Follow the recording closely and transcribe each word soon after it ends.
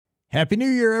Happy New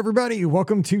Year, everybody.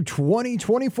 Welcome to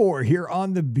 2024 here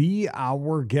on the Be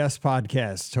Our Guest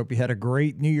podcast. Hope you had a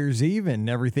great New Year's Eve and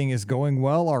everything is going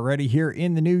well already here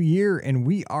in the new year. And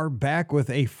we are back with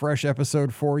a fresh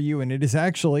episode for you. And it is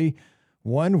actually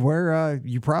one where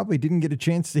you probably didn't get a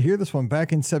chance to hear this one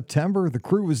back in September. The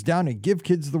crew was down at Give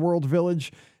Kids the World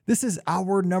Village. This is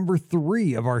hour number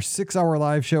 3 of our 6-hour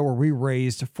live show where we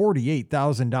raised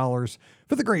 $48,000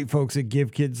 for the great folks at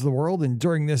Give Kids the World. And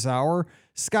during this hour,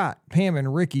 Scott, Pam,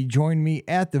 and Ricky joined me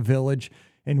at the village,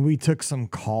 and we took some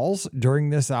calls during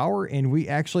this hour, and we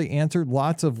actually answered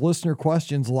lots of listener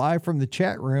questions live from the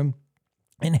chat room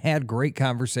and had great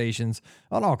conversations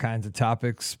on all kinds of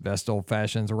topics, best old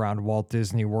fashions around Walt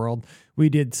Disney World. We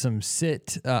did some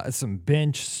some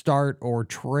bench, start, or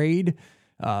trade,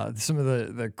 some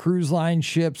of the cruise line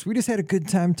ships. We just had a good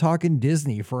time talking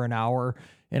Disney for an hour,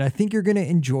 and I think you're going to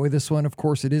enjoy this one. Of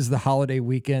course, it is the holiday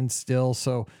weekend still,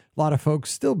 so a lot of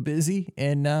folks still busy,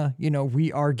 and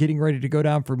we are getting ready to go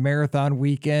down for marathon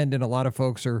weekend, and a lot of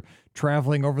folks are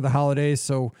traveling over the holidays,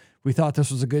 so we thought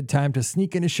this was a good time to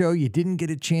sneak in a show you didn't get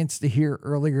a chance to hear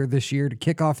earlier this year to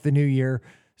kick off the new year.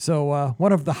 So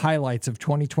one of the highlights of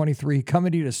 2023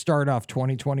 coming to you to start off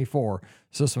 2024.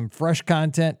 So some fresh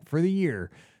content for the year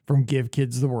from Give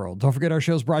Kids the World. Don't forget our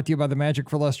show is brought to you by the Magic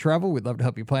for Less Travel. We'd love to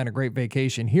help you plan a great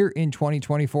vacation here in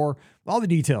 2024. All the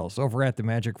details over at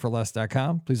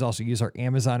themagicforless.com. Please also use our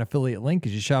Amazon affiliate link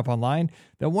as you shop online.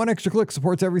 That one extra click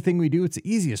supports everything we do. It's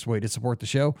the easiest way to support the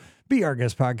show.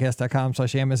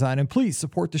 BeOurGuestPodcast.com/Amazon. And please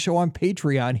support the show on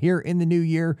Patreon here in the new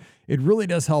year. It really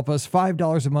does help us.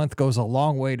 $5 a month goes a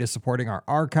long way to supporting our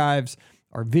archives,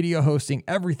 our video hosting,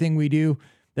 everything we do.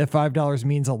 That $5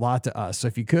 means a lot to us. So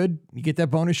if you could, you get that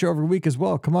bonus show every week as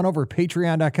well. Come on over to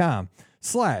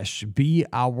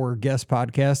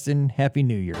patreon.com/BeOurGuestPodcast and Happy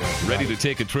New Year. Ready to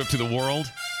take a trip to the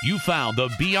world? You found the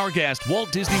Be Our Guest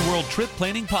Walt Disney World Trip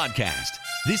Planning Podcast.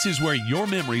 This is where your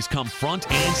memories come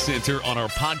front and center on our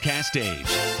podcast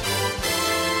stage.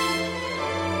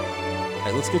 All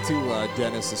right, let's get to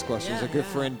Dennis's question. He's a good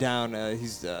friend down.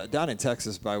 He's down in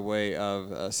Texas by way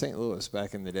of St. Louis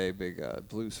back in the day, big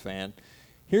Blues fan.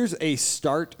 Here's a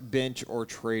start, bench, or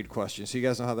trade question. So you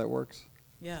guys know how that works?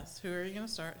 Yes. Who are you going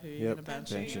to start? Who are you going to bench?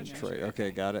 Bench and trade.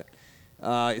 Okay, got it.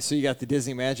 So you got the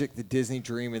Disney Magic, the Disney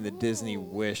Dream, and the Disney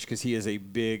Wish, because he is a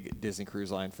big Disney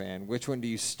Cruise Line fan. Which one do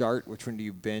you start? Which one do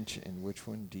you bench? And which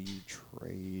one do you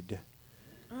trade?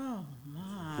 Oh,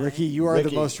 my. Ricky, you are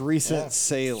the most recent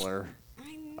sailor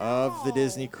of the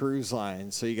Disney Cruise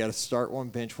Line. So you got to start one,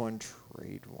 bench one,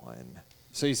 trade one.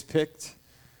 So he's picked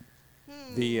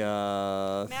the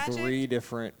Magic, 3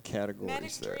 different categories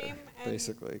Magic, there, Dream,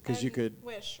 basically, because you could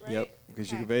Wish, right? Yep,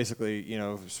 because you could basically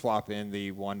swap in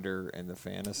the Wonder and the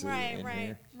Fantasy in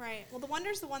here. Right. Well, the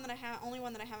Wonder's the one that only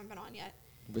one that I haven't been on yet.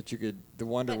 But the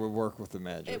Wonder would work with the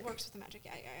Magic. It works with the Magic,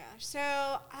 yeah.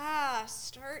 So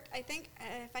start. I think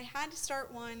if I had to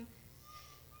start one,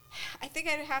 I think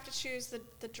I'd have to choose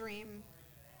the Dream.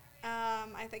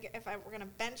 I think if I were going to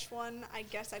bench one, I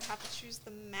guess I'd have to choose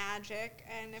the Magic.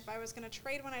 And if I was going to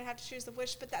trade one, I'd have to choose the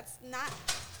Wish. But that's not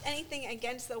anything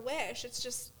against the Wish. It's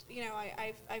just,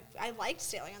 I liked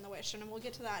sailing on the Wish, and we'll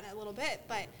get to that in a little bit.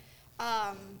 But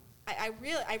I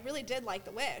really did like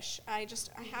the Wish. I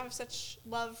have such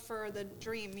love for the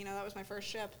Dream. That was my first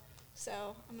ship.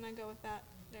 So I'm going to go with that.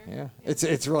 Yeah,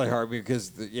 it's really hard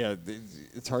because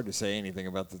it's hard to say anything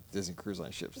about the Disney Cruise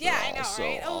Line ships. Yeah, I know,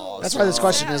 right? Awesome. That's why this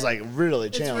question is really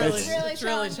challenging. It's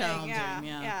really challenging.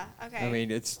 Yeah. Okay. I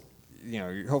mean, it's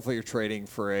hopefully you're trading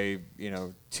for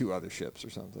 2 other ships or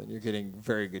something. You're getting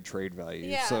very good trade value.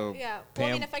 Yeah. So Well,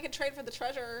 Pam, if I could trade for the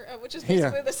Treasure, which is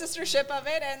basically the sister ship of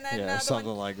it, and then something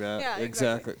like that. Yeah,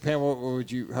 exactly. Pam,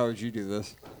 how would you do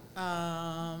this?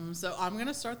 So I'm going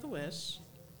to start the Wish.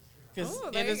 Because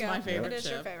it is my favorite ship. It is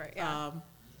your favorite, yeah.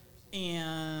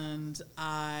 And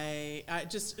I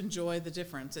just enjoy the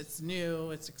difference. It's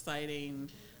new. It's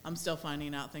exciting. I'm still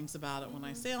finding out things about it when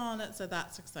I sail on it, so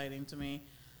that's exciting to me.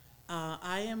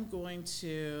 I am going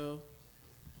to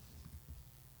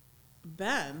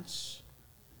bench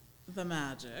the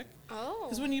Magic. Oh.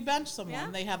 Because when you bench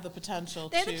someone, they have the potential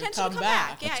to come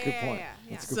back. That's a good point.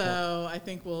 So I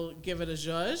think we'll give it a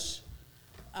zhuzh.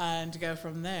 And to go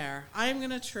from there, I'm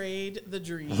going to trade the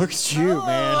Dream. Look at you,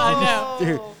 man. I know.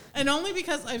 Dude. And only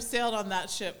because I've sailed on that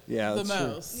ship the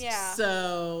most. True. Yeah.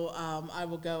 So I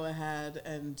will go ahead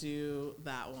and do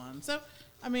that one. So,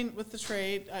 I mean, with the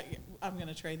trade, I'm going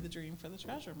to trade the Dream for the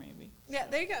Treasure, maybe. Yeah,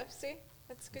 there you go. See?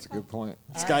 That's a good point.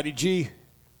 Scotty G.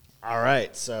 All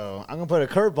right, so I'm gonna put a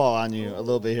curveball on you a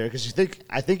little bit here because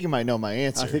I think you might know my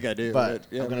answer. I think I do, but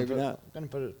yeah, I'm gonna maybe not. I'm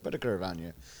gonna put a curve on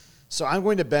you. So I'm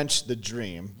going to bench the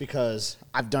Dream because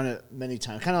I've done it many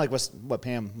times. Kind of like what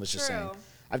Pam was just saying.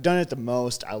 I've done it the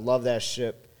most. I love that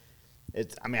ship. I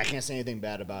can't say anything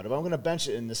bad about it, but I'm going to bench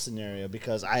it in this scenario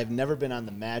because I have never been on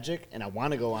the Magic, and I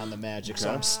want to go on the Magic, so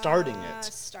I'm starting it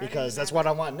because that's what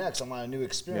I want next. I want a new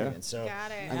experience. So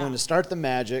I'm going to start the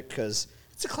Magic because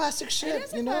it's a classic ship. It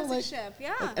is a classic ship,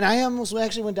 yeah. And I almost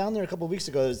actually went down there a couple of weeks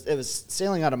ago. It was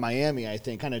sailing out of Miami, I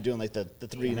think, kind of doing like the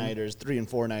 3-nighters, 3 and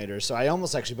 4-nighters. So I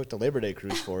almost actually booked a Labor Day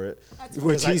cruise for it.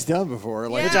 Which he's done before.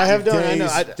 Which I have done, I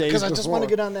know, because I just before. want to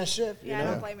get on that ship. Yeah, I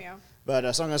don't blame you. But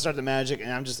so I'm going to start the Magic,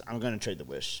 and I'm going to trade the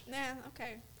Wish. Yeah,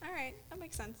 okay. All right, that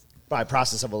makes sense. By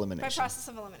process of elimination.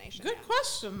 Good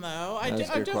question, though. I That's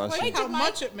don't like how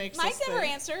much it makes Mike us never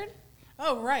think. answered.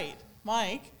 Oh, right.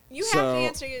 Mike. You have to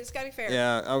answer. It's got to be fair.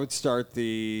 Yeah, I would start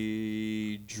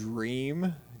the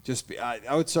Dream.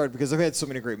 I would start because I've had so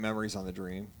many great memories on the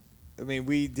Dream. I mean,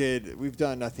 we've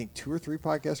done I think 2 or 3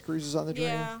 podcast cruises on the Dream.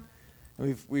 Yeah.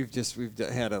 And we've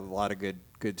had a lot of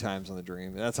good times on the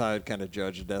Dream. That's how I'd kind of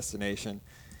judge a destination.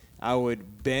 I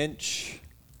would bench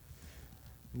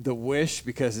the Wish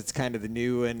because it's kind of the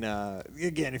new and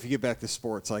again, if you get back to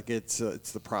sports, like it's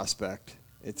the Prospect.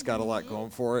 It's got a lot going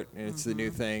for it, and it's the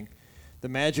new thing. The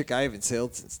Magic I haven't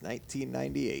sailed since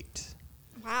 1998.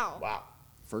 Wow.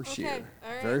 First Okay, year.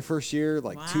 all right. Very first year,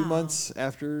 like 2 Wow. months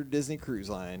after Disney Cruise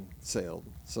Line sailed.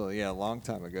 So, yeah, a long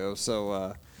time ago.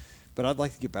 So, but I'd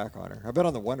like to get back on her. I've been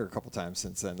on the Wonder a couple times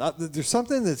since then. There's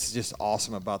something that's just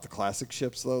awesome about the classic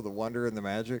ships, though, the Wonder and the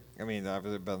Magic. I mean, I've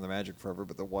been on the Magic forever,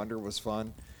 but the Wonder was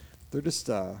fun. They're just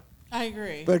I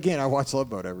agree. but again, I watch Love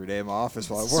Boat every day in my office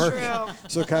while I work. True.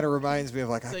 So it kind of reminds me of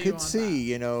like So I you could want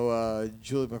see,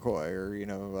 Julie McCoy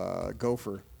or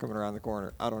Gopher coming around the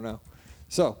corner. I don't know.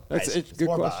 So that's Isaac. it's a It's good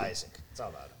more question. about Isaac. It's all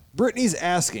about it. Brittany's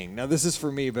asking. Now this is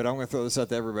for me, but I'm going to throw this out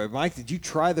to everybody. Mike, did you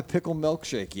try the pickle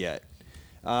milkshake yet?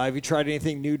 Have you tried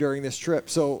anything new during this trip?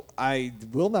 So I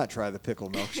will not try the pickle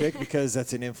milkshake because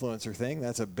that's an influencer thing.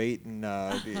 That's a bait, and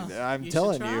I'm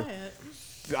telling you. It.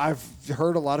 I've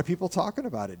heard a lot of people talking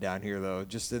about it down here, though.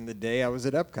 Just in the day I was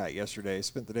at Epcot yesterday,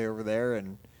 spent the day over there,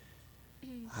 and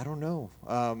I don't know.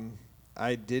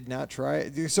 I did not try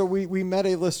it. So we met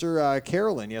a lister,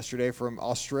 Carolyn, yesterday from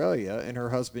Australia, and her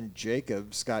husband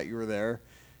Jacob. Scott, you were there.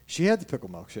 She had the pickle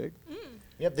milkshake.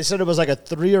 Yep, they said it was like a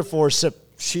 3 or 4 sip.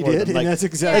 She for did, them. and that's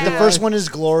exactly Like the first one is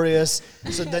glorious.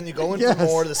 So then you go in Yes. for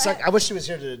more. The second, I wish she was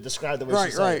here to describe the way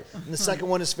she said Right. it. And the second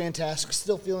one is fantastic.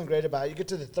 Still feeling great about it. You get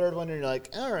to the third one and you're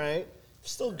like, all right,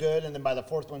 still good. And then by the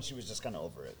fourth one, she was just kind of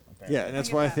over it. Apparently. Yeah, and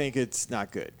that's why I think it's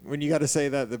not good. When you got to say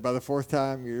that by the fourth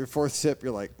time, your fourth sip,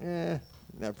 you're like,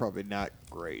 that's probably not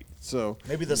great. So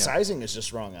Maybe the sizing is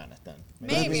just wrong on it then.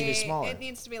 Maybe it needs to be smaller. it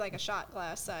needs to be like a shot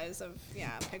glass size of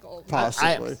pickle.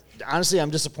 Possibly. Honestly, I'm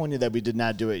disappointed that we did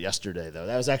not do it yesterday, though.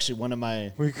 That was actually one of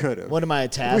my We could have. one of my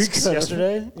tasks could've.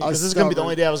 yesterday. I was Because this is going to be the stubborn.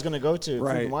 only day I was going to go to Food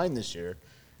Right. and Wine this year.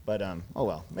 But oh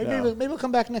well, maybe Yeah. maybe we'll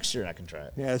come back next year and I can try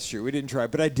it. Yeah, that's true. We didn't try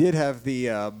it, but I did have the.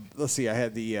 Let's see, I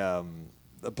had the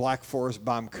Black Forest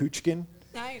Bomb Kuchkin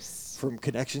Nice. from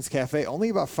Connections Cafe. Only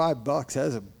about $5. That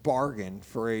is a bargain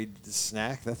for a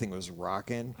snack. That thing was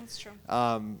rocking. That's true.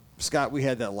 Scott, we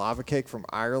had that lava cake from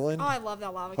Ireland. Oh, I love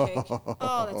that lava cake.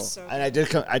 Oh, that's so good. And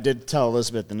I did tell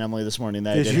Elizabeth and Emily this morning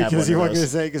that I Did did you? have one Because you of weren't going to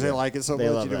those. say because they like it so They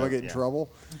much love you didn't want that, to get in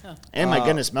trouble. And my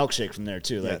goodness, milkshake from there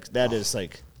too. Like that is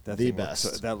like That the thing looked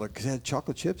best. that looked because it had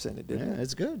chocolate chips in it, didn't Yeah, it?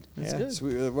 it's good. It's Yeah. good.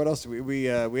 So what else? We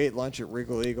ate lunch at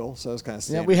Regal Eagle, so it was kind of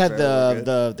Yeah, we had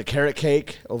the carrot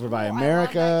cake over by Oh, I love that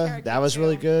America. carrot That cake was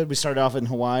really too. good. We started off in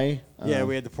Hawaii. Yeah,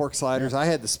 we had the pork sliders. I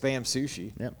had the Spam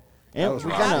sushi. Yep. That And was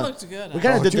we right. kind That of looked good. we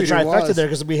kind of Oh, did the dude, it trifecta was. there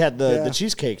because we had the Yeah.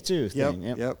 cheesecake too. Yep, Thing.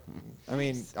 yep. I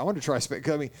mean, I wanted to try Spam.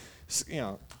 'Cause I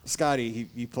mean, Scotty,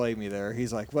 he played me there.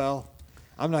 He's like, well,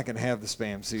 I'm not going to have the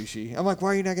Spam sushi. I'm like, why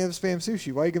are you not going to have Spam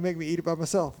sushi? Why are you going to make me eat it by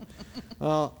myself?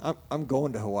 Well, I'm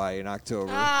going to Hawaii in October.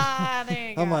 There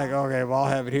you go. I'm like, okay, well, I'll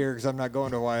have it here because I'm not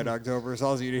going to Hawaii in October, so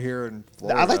I'll eat it here in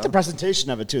Florida. I like the presentation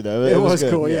of it too, though. It was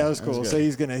good. cool. Yeah, it was cool. good. So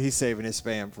he's saving his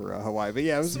Spam for Hawaii. But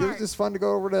yeah, it was Smart. just fun to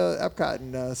go over to Epcot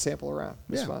and sample around.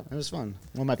 It was yeah, fun. it was fun.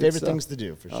 One of my Good favorite stuff. things to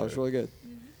do for Oh, sure. it was really good.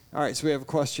 All right, so we have a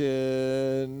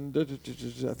question.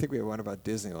 I think we have one about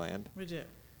Disneyland. We do.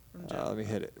 From Jeff. Let me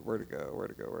hit it. Where to go?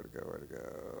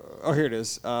 Oh, here it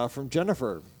is. From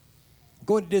Jennifer.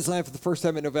 Going to Disneyland for the first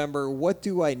time in November. What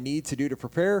do I need to do to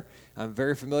prepare? I'm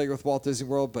very familiar with Walt Disney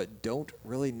World, but don't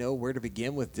really know where to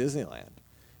begin with Disneyland.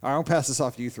 All right, I'll pass this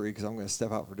off to you three because I'm going to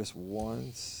step out for just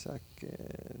 1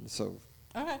 second. So,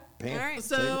 Okay. Pam, All right.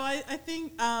 So take it. I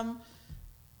think,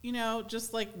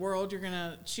 just like World, you're going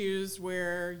to choose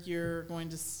where you're going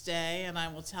to stay. And I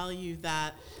will tell you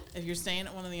that if you're staying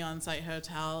at one of the on-site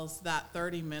hotels, that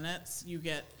 30 minutes, you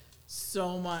get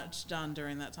so much done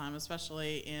during that time,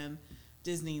 especially in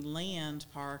Disneyland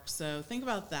parks. So think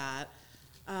about that.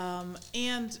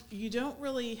 And you don't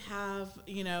really have,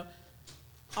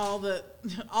 all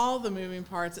the moving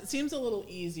parts. It seems a little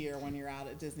easier when you're out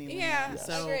at Disneyland. Yeah,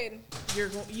 so agreed.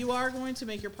 You are going to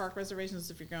make your park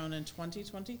reservations if you're going in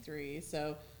 2023.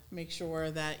 So make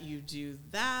sure that you do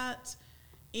that.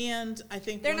 And I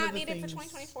think they're not needed for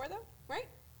 2024 though, right?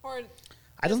 Or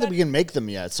I don't think we can make them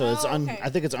yet, so it's okay. I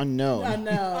think it's unknown.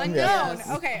 Unknown. Yes.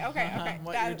 Okay.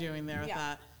 What you're doing there with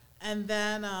that. And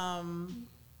then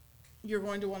you're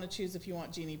going to want to choose if you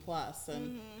want Genie Plus.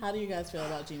 And how do you guys feel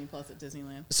about Genie Plus at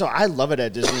Disneyland? So I love it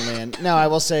at Disneyland. Now, I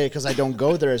will say, because I don't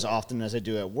go there as often as I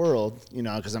do at World,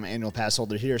 because I'm an annual pass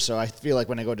holder here, so I feel like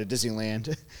when I go to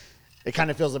Disneyland, it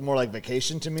kind of feels more like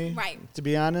vacation to me, right? To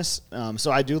be honest.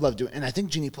 So I do love doing, and I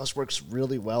think Genie Plus works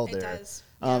really well there. It does.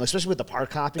 Especially with the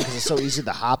park hopping, because it's so easy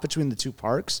to hop between the two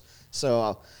parks.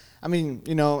 So, and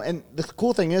the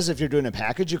cool thing is, if you're doing a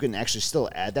package, you can actually still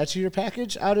add that to your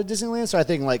package out at Disneyland. So I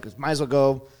think might as well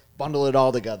go bundle it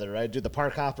all together, right? Do the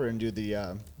park hopper and do the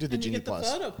Genie Plus. You get the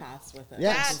photo pass with it.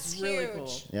 Yeah, that's huge. Really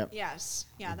cool. Yep. Yes,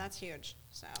 yeah, that's huge.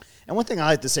 So. And one thing I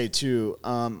like to say too,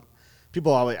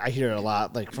 people always, I hear it a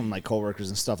lot, from coworkers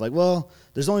and stuff, well,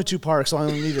 there's only 2 parks, so I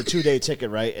only need a 2-day ticket,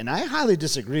 right? And I highly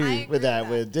disagree with that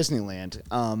with Disneyland.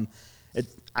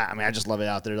 I just love it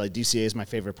out there. DCA is my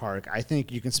favorite park. I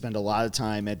think you can spend a lot of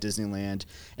time at Disneyland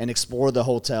and explore the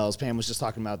hotels. Pam was just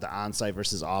talking about the on-site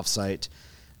versus off-site.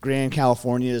 Grand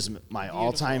California is my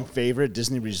all-time favorite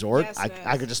Disney resort. Yes,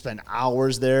 I could just spend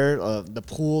hours there. The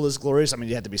pool is glorious.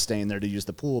 You have to be staying there to use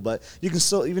the pool, but you can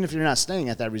still, even if you're not staying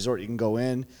at that resort, you can go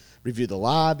in, review the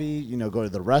lobby, go to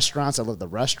the restaurants. I love the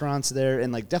restaurants there,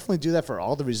 and definitely do that for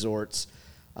all the resorts.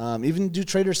 Even do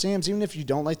Trader Sam's, even if you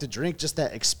don't like to drink, just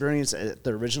that experience at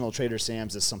the original Trader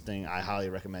Sam's is something I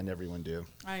highly recommend everyone do.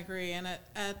 I agree. And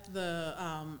at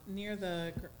the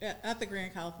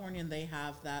Grand Californian, they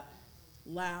have that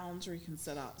lounge where you can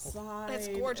sit outside. It's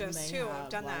gorgeous too. I've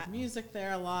done live that. Music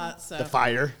there a lot. So the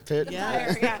fire pit.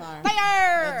 Yeah, Fire!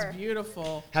 That's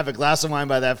beautiful. Have a glass of wine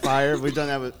by that fire. We've done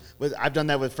that with I've done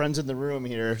that with friends in the room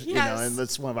here. Yes. And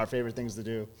that's one of our favorite things to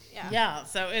do. Yeah.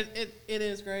 So it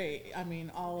is great.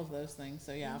 All of those things.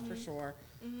 So yeah, for sure.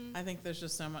 I think there's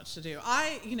just so much to do.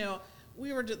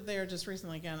 We were there just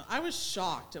recently again. I was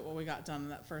shocked at what we got done in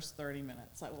that first 30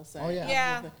 minutes, I will say. Oh, yeah.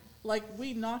 Yeah.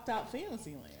 We knocked out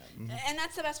Fantasyland. And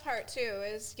that's the best part, too,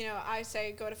 is, I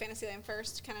say go to Fantasyland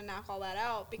first, kind of knock all that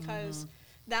out, because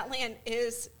that land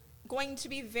is going to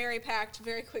be very packed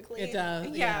very quickly. It does,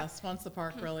 yes, once the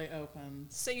park really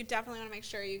opens. So you definitely want to make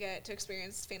sure you get to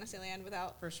experience Fantasyland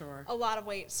without for sure a lot of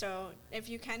wait. So if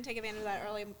you can take advantage of that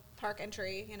early park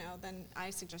entry, then I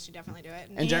suggest you definitely do it.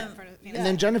 And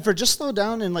then Jennifer, just slow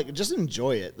down and just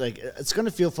enjoy it. It's going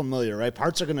to feel familiar, right?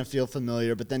 Parts are going to feel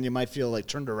familiar, but then you might feel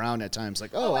turned around at times.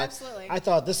 Absolutely. I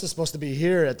thought this is supposed to be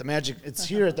here at the Magic. It's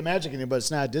here at the Magic, but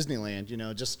it's not at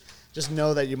Disneyland. Just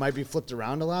know that you might be flipped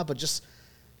around a lot, but just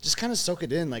kind of soak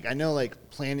it in. I know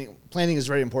planning is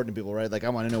very important to people, right? I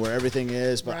want to know where everything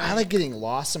is, but I like getting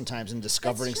lost sometimes and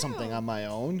discovering something on my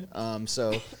own.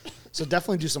 So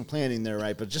definitely do some planning there,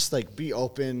 right? But just be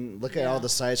open, look at all the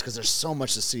sites, because there's so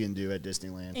much to see and do at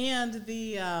Disneyland.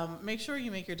 And make sure you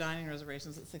make your dining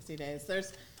reservations at 60 days.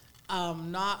 There's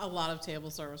not a lot of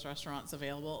table service restaurants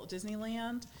available at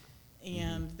Disneyland,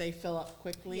 and they fill up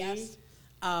quickly. Yes.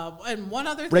 And one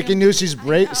other breaking news: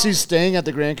 she's staying at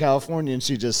the Grand Californian.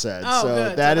 She just said,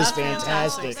 good. That is that's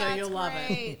fantastic. So you'll love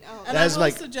it. Oh. And I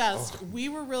will suggest we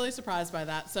were really surprised by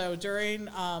that. So during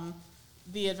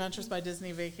the Adventures by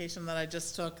Disney vacation that I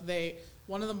just took,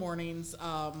 one of the mornings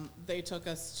they took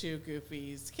us to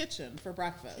Goofy's kitchen for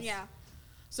breakfast. Yeah.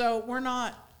 So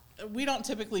we don't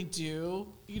typically do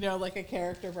a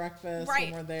character breakfast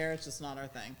when we're there. It's just not our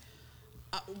thing.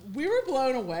 We were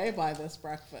blown away by this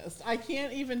breakfast. I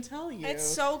can't even tell you. It's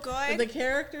so good. The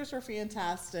characters were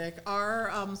fantastic.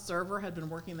 Our server had been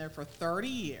working there for 30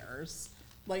 years.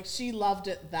 She loved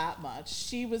it that much.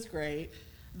 She was great.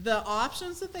 The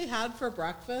options that they had for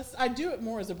breakfast, I do it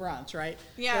more as a brunch, right?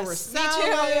 Yes, there were salads, me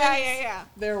too. Yeah.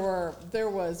 There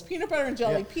was peanut butter and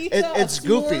jelly pizza. It's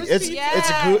goofy.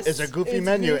 It's a goofy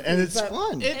menu, and it's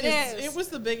fun. It was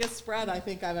the biggest spread I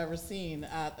think I've ever seen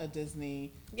at a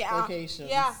Disney location.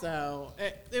 Yeah. So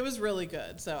it was really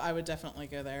good. So I would definitely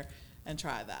go there and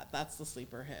try that. That's the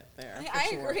sleeper hit there. I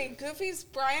agree. Goofy's,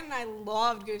 Brian and I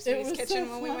loved Goofy's kitchen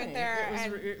when we went there.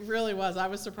 It really was. I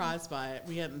was surprised by it.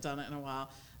 We hadn't done it in a while.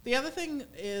 The other thing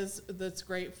that's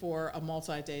great for a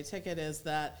multi-day ticket is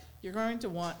that you're going to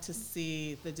want to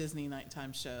see the Disney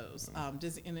nighttime shows.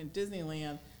 In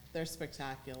Disneyland, they're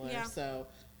spectacular. Yeah. So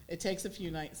it takes a few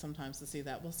nights sometimes to see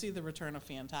that. We'll see the return of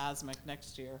Phantasmic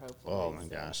next year, hopefully. Oh my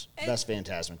gosh, best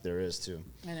Phantasmic there is too.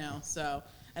 I know. So,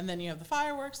 and then you have the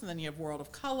fireworks, and then you have World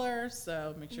of Color.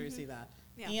 So make sure you see that.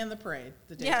 Yeah. And the parade,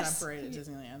 the daytime parade at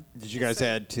Disneyland. Did you guys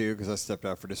add too? Because I stepped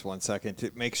out for just 1 second. To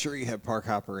make sure you have Park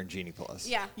Hopper and Genie Plus.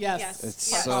 Yeah. Yes.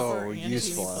 It's Park so Hopper and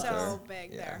useful Genie out Plus. there. So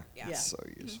big there. Yeah. It's so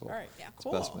useful. All right. Yeah. It's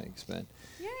Cool. best money spent.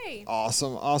 Yay.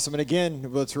 Awesome. And again,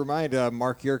 let's remind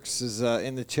Mark Yerkes is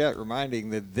in the chat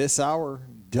reminding that this hour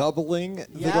doubling the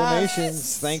Yes.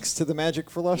 donations thanks to the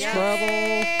Magic for Less travel.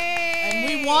 And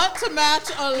we want to match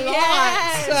a lot,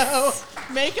 Yes.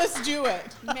 so make us do it.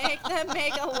 Make them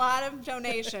make a lot of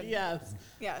donations.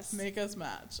 Yes, make us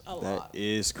match a That lot.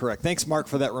 is correct. Thanks, Mark,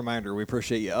 for that reminder. We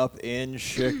appreciate you up in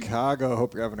Chicago.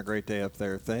 Hope you're having a great day up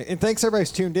there. And thanks,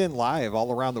 everybody's tuned in live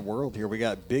all around the world here. We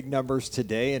got big numbers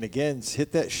today. And again,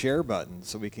 hit that share button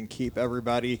so we can keep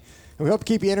everybody, and we hope to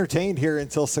keep you entertained here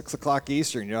until 6 o'clock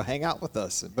Eastern. Hang out with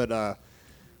us. But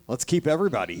let's keep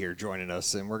everybody here joining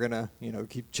us. And we're going to,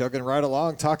 keep chugging right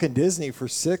along, talking Disney for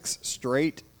 6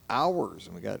 straight hours.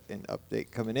 And we got an update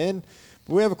coming in.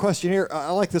 We have a question here.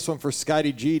 I like this one for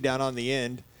Scotty G down on the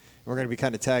end. We're going to be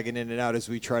kind of tagging in and out as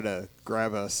we try to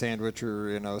grab a sandwich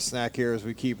or a snack here as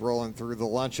we keep rolling through the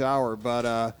lunch hour.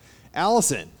 But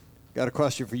Allison, got a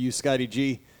question for you, Scotty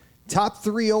G. Top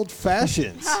 3 old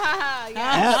fashions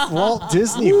at Walt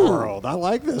Disney World. I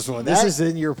like this one. This is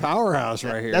in your powerhouse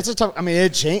right here. That's a tough. I mean,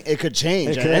 it could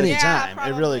change at any time. Yeah,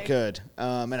 it really probably. could.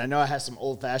 And I know I have some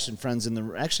old-fashioned friends in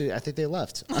the. Actually, I think they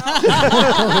left.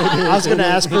 I was going to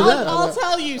ask for them. I'll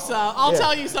tell you some. I'll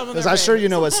tell you some of Because their I'm sure you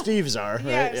favorites. know what Steve's are,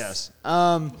 right? Yes.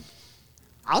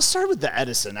 I'll start with the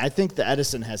Edison. I think the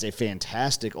Edison has a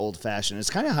fantastic old-fashioned. It's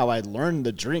kind of how I learned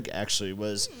the drink, actually,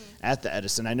 was at the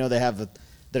Edison. I know they have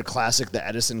their classic, the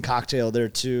Edison cocktail there,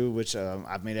 too, which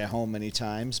I've made at home many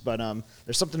times. But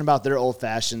there's something about their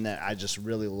old-fashioned that I just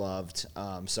really loved.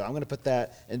 So I'm going to put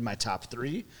that in my top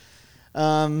 3.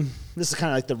 This is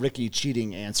kind of like the Ricky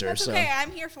cheating answer. That's okay.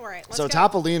 I'm here for it. Let's So go.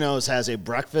 Topolino's has a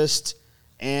breakfast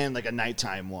and like a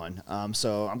nighttime one.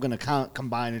 So I'm going to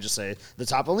combine and just say the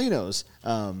Topolino's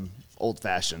old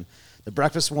fashioned. The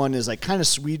breakfast one is like kind of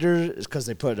sweeter because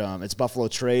they put it's Buffalo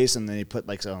Trace and then they put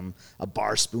like a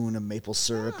bar spoon of maple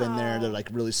syrup in there. They're like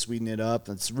really sweeten it up.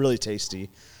 It's really tasty.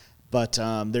 But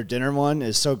their dinner one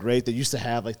is so great. They used to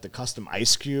have like the custom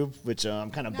ice cube, which I'm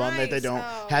kind of bummed that they Nice. don't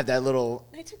Oh. have that little.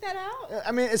 They took that out.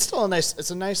 I mean, it's still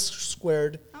it's a nice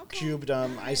squared Okay. cubed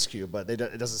ice cube, but it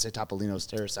doesn't say Topolino's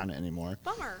Terrace on it anymore.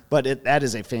 Bummer. But that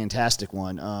is a fantastic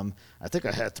one. I think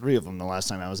I had 3 of them the last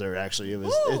time I was there. Actually, it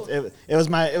was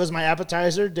my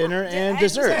appetizer, dinner, and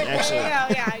dessert. There you Actually, go.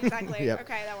 Yeah, exactly. Yep.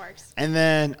 Okay, that works. and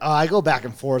then I go back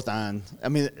and forth on. I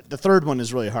mean, the third one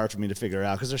is really hard for me to figure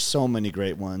out because there's so many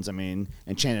great ones. I mean,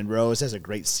 Enchanted Rose has a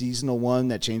great seasonal one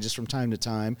that changes from time to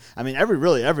time. I mean,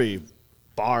 every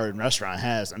bar and restaurant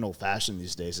has an old fashioned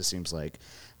these days. It seems like,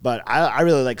 but I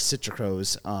really like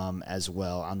Citrico's as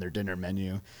well on their dinner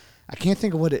menu. I can't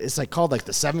think of what it's like called, like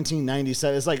the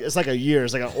 1797. It's like a year.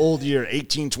 It's like an old year,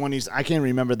 1820s. I can't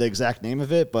remember the exact name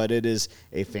of it, but it is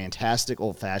a fantastic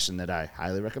old fashioned that I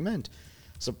highly recommend.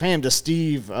 So Pam, does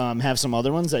Steve have some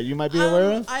other ones that you might be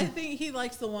aware of? I think he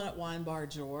likes the one at Wine Bar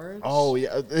George. Oh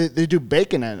yeah, they do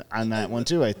bacon on that one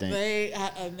too. I think.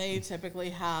 They typically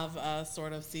have a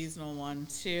sort of seasonal one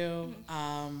too,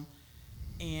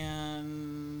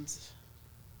 and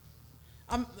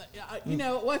I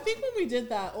think when we did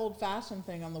that old fashioned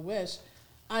thing on the Wish,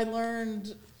 I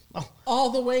learned all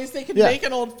the ways they can make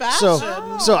an old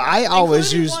fashioned. So I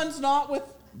always including use ones not with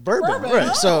bourbon, bourbon. right?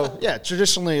 Oh. So yeah,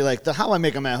 traditionally, like how I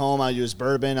make them at home, I'll use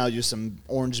bourbon, I'll use some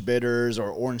orange bitters or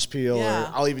orange peel, Yeah.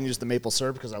 or I'll even use the maple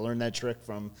syrup because I learned that trick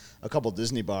from a couple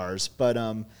Disney bars. But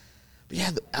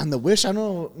yeah, on the Wish, I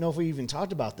don't know if we even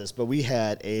talked about this, but we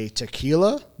had a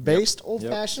tequila-based old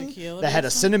fashioned Tequila that had a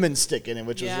based one? cinnamon stick in it,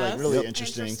 which was like Yes. really Yep.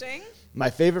 interesting. Interesting. My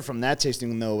favorite from that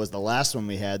tasting, though, was the last one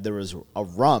we had. There was a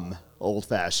rum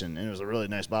old-fashioned, and it was a really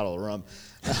nice bottle of rum.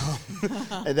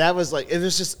 And that was like, it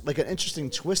was just like an interesting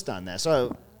twist on that.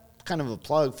 So kind of a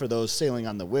plug for those sailing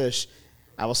on the Wish.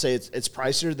 I will say it's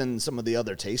pricier than some of the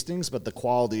other tastings, but the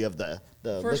quality of the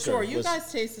For liquor sure, you was-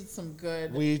 guys tasted some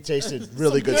good. we tasted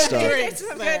really some good stuff. drinks It's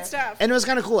some there. good stuff. And it was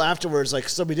kind of cool afterwards. Like,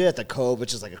 so we did it at the Cove,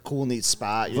 which is like a cool, neat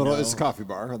spot. You know? It's a coffee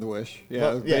bar on the Wish. Yeah,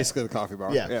 Well, yeah. basically the coffee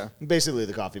bar. Yeah, basically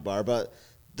the coffee bar. But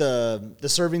the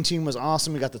serving team was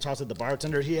awesome. We got to talk to the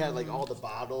bartender. He had like all the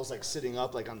bottles like sitting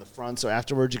up like on the front. So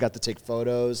afterwards, you got to take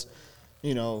photos,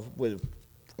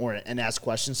 and ask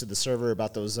questions to the server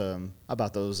about those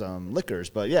liquors.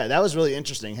 But yeah, that was really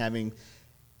interesting having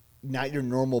not your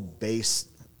normal base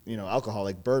alcohol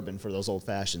like bourbon for those old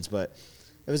fashions. But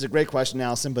it was a great question,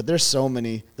 Allison. But there's so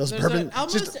many those bourbon.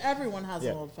 Almost everyone has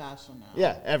an old fashioned now.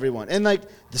 Yeah, everyone. And like,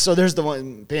 so there's the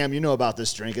one, Pam, you know about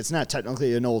this drink. It's not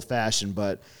technically an old fashioned,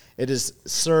 but it is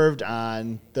served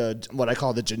on what I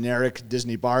call the generic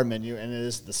Disney bar menu, and it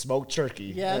is the smoked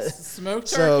turkey. Yes, smoked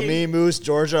turkey. So me, Moose,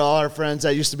 Georgia, all our friends,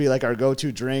 that used to be like our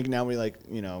go-to drink. Now we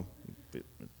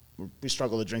we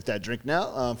struggle to drink that drink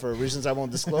now for reasons I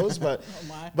won't disclose. But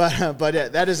but yeah,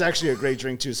 that is actually a great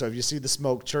drink too. So if you see the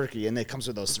smoked turkey, and it comes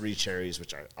with those 3 cherries,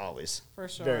 which are always for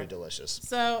sure very delicious.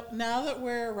 So now that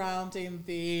we're rounding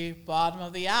the bottom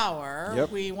of the hour,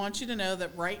 we want you to know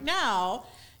that right now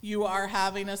you are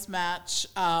having us match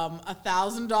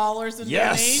 $1,000 in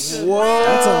donations. Whoa,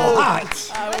 that's a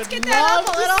lot. I Let's would get that love up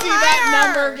a to little see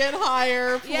that higher. number get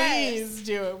higher. Please Yes.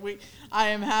 do it. I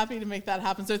am happy to make that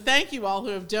happen. So thank you all who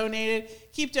have donated.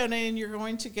 Keep donating. You're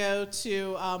going to go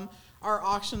to our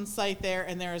auction site there,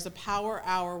 and there is a power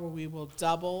hour where we will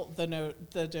double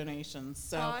the donations.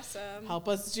 So Awesome. help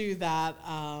us do that,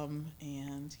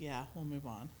 and yeah, we'll move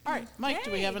on. All right, Mike,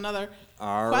 do we Yay. have another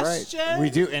All question? right,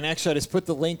 we do. And actually, I just put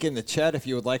the link in the chat if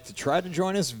you would like to try to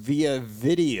join us via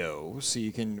video, so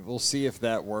we'll see if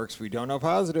that works. We don't know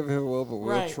positive if it will, but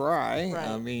we'll try. Right.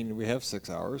 I mean, we have 6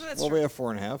 hours. That's We true. have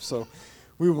 4.5, so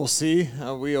we will see.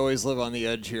 We always live on the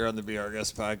edge here on the Be Our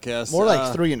Guest podcast. More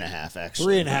like 3.5,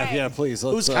 actually. 3.5, Right. yeah, please.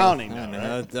 Who's counting I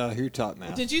now, know, who taught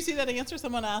math? Did you see that answer?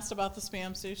 Someone asked about the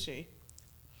Spam sushi.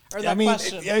 Or that I mean,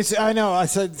 question. I know. I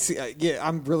said, yeah,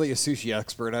 I'm really a sushi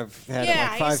expert. I've had it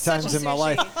like 5 he's such times a in my sushi.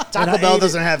 life. Taco And I Bell ate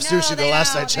doesn't it. have sushi the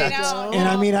last I They checked. don't. And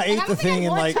I mean, I ate don't the think thing I and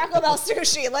want like, Taco Bell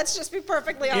sushi. Let's just be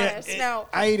perfectly honest. No.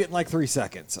 I ate it in like 3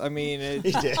 seconds. I mean,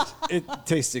 He did. it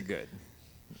tasted good.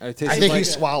 It tasted I think like he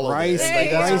swallowed rice. it. There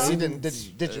you rice go. and-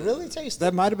 Did you really taste that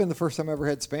it? might have been the first time I ever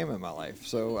had Spam in my life.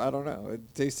 So I don't know.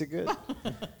 It tasted good.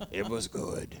 It was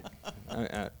good.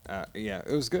 Yeah,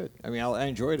 it was good. I mean, I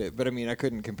enjoyed it, but I mean, I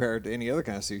couldn't compare it to any other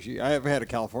kind of sushi. I have had a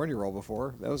California roll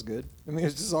before. That was good. I mean,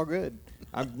 it's just all good.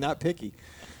 I'm not picky,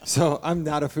 so I'm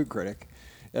not a food critic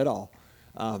at all.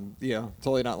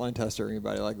 Totally not Len Tester or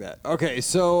anybody like that. Okay,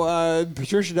 so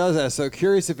Patricia does ask, so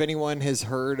curious if anyone has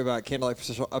heard about Candlelight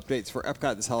Processional updates for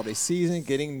Epcot this holiday season.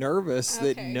 Getting nervous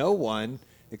that Okay. no one,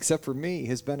 except for me,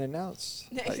 has been announced.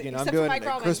 I'm Except for doing Mike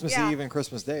Roman, Christmas yeah. Eve and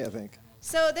Christmas Day, I think.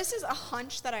 So this is a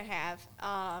hunch that I have,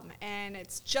 and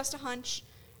it's just a hunch.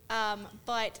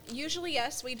 But usually,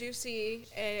 yes, we do see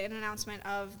an announcement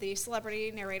of the celebrity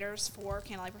narrators for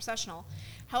Candlelight Processional.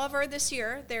 However, this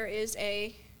year there is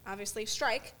obviously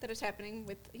strike that is happening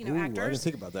with Ooh, actors. I didn't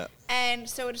think about that. And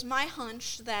so it is my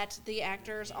hunch that the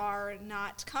actors are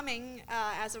not coming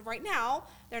as of right now.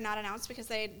 They're not announced because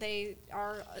they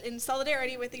are in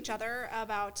solidarity with each other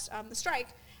about the strike.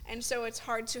 And so it's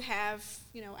hard to have,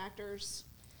 actors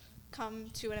come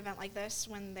to an event like this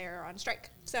when they're on strike.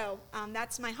 So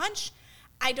that's my hunch.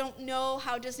 I don't know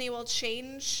how Disney will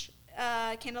change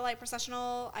Candlelight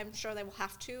Processional. I'm sure they will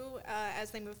have to as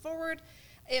they move forward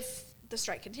if the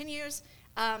strike continues.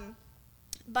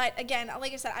 But again,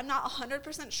 like I said, I'm not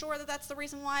 100% sure that that's the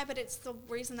reason why, but it's the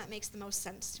reason that makes the most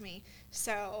sense to me.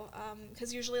 So,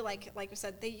 because usually, like I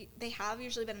said, they have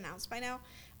usually been announced by now.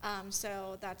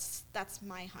 So that's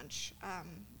my hunch.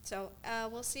 So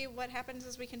we'll see what happens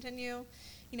as we continue.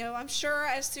 I'm sure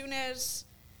as soon as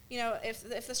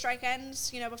if the strike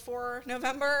ends, before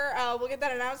November, we'll get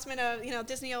that announcement of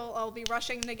Disney will be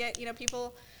rushing to get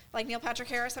people like Neil Patrick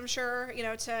Harris, I'm sure,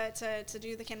 to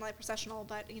do the Candlelight Processional.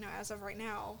 But, as of right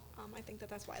now, I think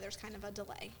that's why there's kind of a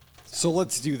delay. So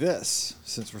let's do this,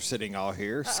 since we're sitting all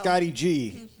here. Scotty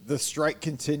G, the strike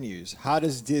continues. How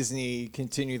does Disney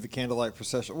continue the Candlelight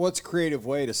Procession? What's a creative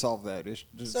way to solve that?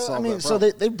 So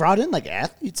they brought in like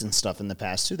athletes and stuff in the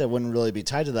past too that wouldn't really be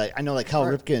tied to that. I know like Cal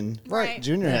Ripken Right.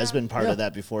 Jr. has been part of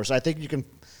that before, so I think you can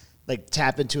like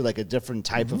tap into like a different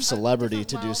type of celebrity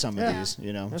to do some of these,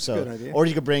 That's so a good idea. or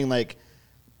you could bring like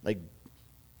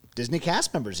Disney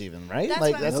cast members even, right? That's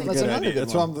like what I'm that's, thinking. that's good another idea. good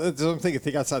That's one. what I'm thinking.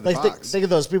 Think outside the Like box. think of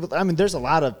those people. I mean, there's a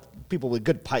lot of people with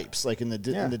good pipes, like in the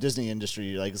Yeah. Disney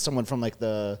industry. Like someone from like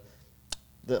the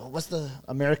what's the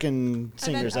American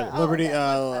singers? that, Liberty,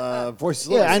 Voices.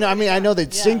 of yeah, Liberty. I know. I mean, I know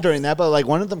they'd sing Yes. during that, but like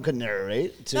one of them could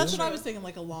narrate too. That's what I was thinking,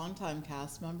 like a longtime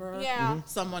cast member. Yeah.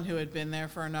 Someone who had been there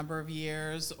for a number of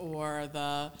years, or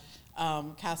the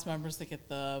cast members that get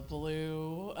the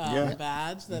blue Yeah.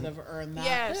 badge that have earned that.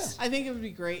 Yes. I think it would be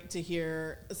great to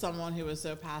hear someone who is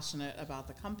so passionate about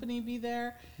the company be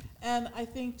there. And I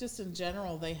think just in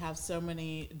general, they have so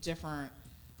many different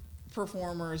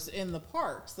performers in the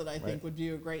parks that I think would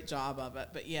do a great job of it.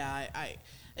 But yeah,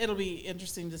 it'll be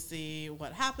interesting to see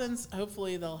what happens.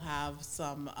 Hopefully they'll have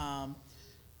some,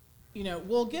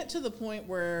 we'll get to the point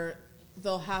where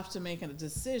they'll have to make a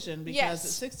decision because Yes.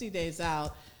 at 60 days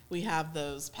out, we have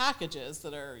those packages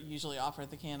that are usually offered at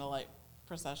the Candlelight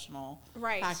Processional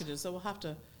Right. packages. So we'll have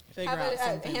to figure Have out an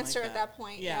something answer like at that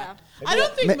point, yeah. I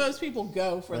don't think Ma- most people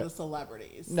go for the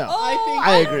celebrities. No. I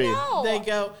I think agree. they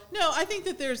go. No, I think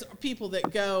that there's people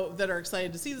that go that are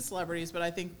excited to see the celebrities, but I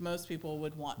think most people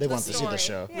would want They to want to see the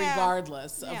show. Yeah.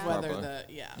 regardless Yeah. of whether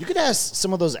Probably. You could ask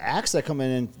some of those acts that come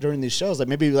in during these shows, like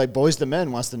maybe like Boys to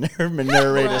Men wants to narrate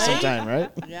Right? us sometime, right?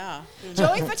 Yeah.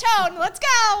 Joey Fatone, let's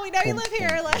go. We know you live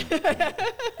here.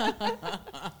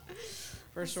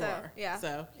 For sure. yeah.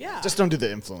 So, yeah. Just don't do the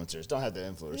influencers. Don't have the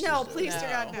influencers. No, do it. please do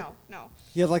No. not. No.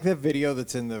 Yeah, like that video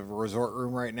that's in the resort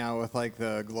room right now with like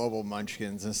the global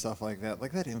munchkins and stuff like that.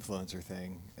 Like that influencer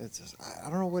thing. It's just, I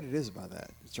don't know what it is about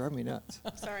that. It's driving me nuts.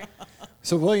 Sorry.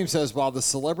 So William says, while the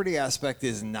celebrity aspect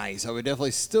is nice, I would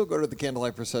definitely still go to the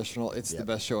Candlelight Processional. It's the Yep.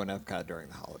 best show in Epcot during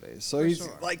the holidays. So he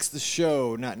sure. likes the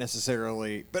show, not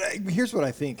necessarily. But here's what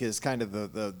I think is kind of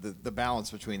the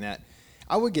balance between that.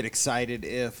 I would get excited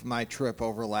if my trip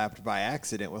overlapped by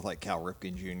accident with like Cal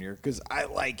Ripken Jr. because I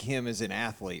like him as an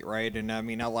athlete, right? And I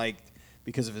mean, I liked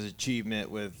because of his achievement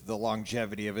with the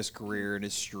longevity of his career and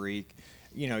his streak.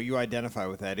 You know, you identify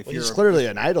with that. If Well, you're he's clearly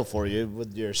an idol for you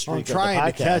with your streak I'm of the trying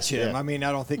to podcast. catch him. Yeah. I mean,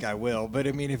 I don't think I will, but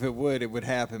I mean, if it would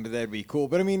happen. But that'd be cool.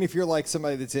 But I mean, if you're like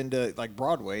somebody that's into like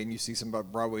Broadway and you see some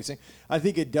Broadway sing, I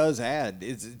think it does add.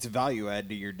 It's a value add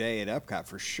to your day at Epcot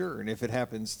for sure. And if it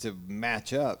happens to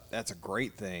match up, that's a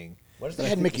great thing. What if But they I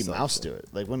had think Mickey it's like- Mouse do it?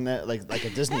 Like wouldn't that like a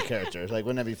Disney character? Like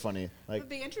wouldn't that be funny? It Like would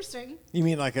be interesting. You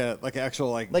mean like a actual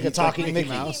like Like a he's talking Mickey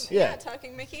Mouse? Yeah.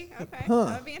 Talking Mickey. Okay. Huh.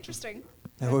 That would be interesting.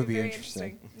 That would be very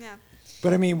interesting. Yeah.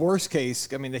 But I mean, worst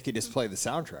case, I mean, they could just play the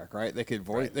soundtrack, right? They could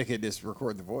They could just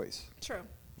record the voice. True.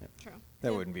 True.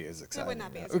 That Yeah. wouldn't be as exciting. would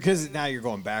not be as because exciting. now you're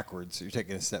going backwards. So you're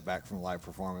taking a step back from live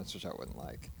performance, which I wouldn't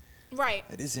like. Right.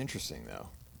 It is interesting though.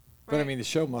 But I Right. mean, the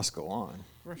show must go on.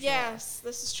 For sure. Yes,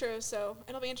 this is true. So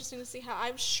it'll be interesting to see how.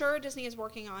 I'm sure Disney is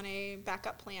working on a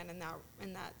backup plan in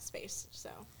that space. So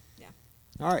yeah.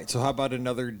 All right, so how about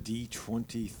another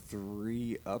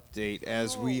D23 update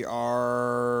as Oh. we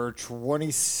are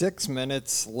 26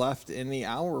 minutes left in the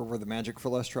hour where the Magic for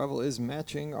Less Travel is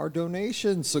matching our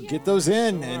donations. So get those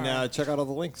in and check out all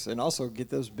the links and also get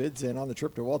those bids in on the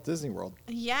trip to Walt Disney World.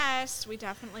 Yes, we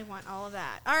definitely want all of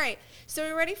that. All right, so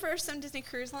we're ready for some Disney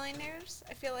Cruise Line news.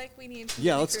 I feel like we need. Some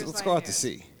Yeah, Disney let's Cruise go Line out to news.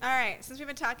 sea. All right, since we've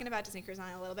been talking about Disney Cruise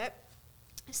Line a little bit,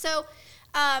 so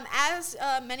as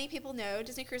many people know,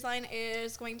 Disney Cruise Line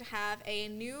is going to have a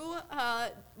new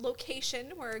location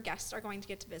where guests are going to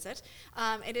get to visit.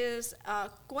 It is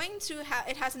going to have.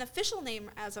 It has an official name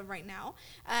as of right now,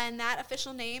 and that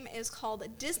official name is called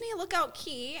Disney Lookout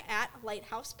Key at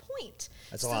Lighthouse Point.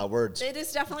 That's a lot of words. It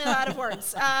is definitely a lot of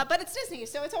words, but it's Disney,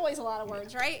 so it's always a lot of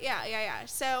words, right? Yeah.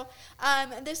 So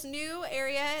this new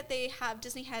area,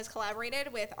 Disney has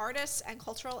collaborated with artists and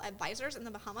cultural advisors in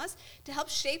the Bahamas to help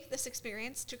shape this experience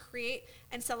to create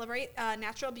and celebrate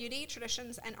natural beauty,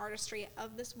 traditions, and artistry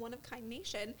of this one-of-kind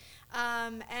nation.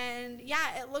 And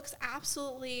yeah, it looks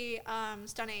absolutely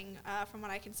stunning from what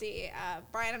I can see.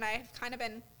 Brian and I have kind of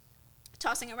been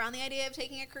tossing around the idea of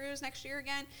taking a cruise next year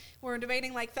again. We're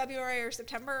debating like February or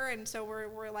September, and so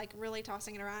we're like really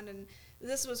tossing it around. And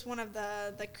this was one of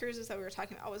the cruises that we were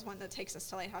talking about was one that takes us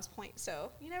to Lighthouse Point.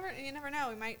 So you never know.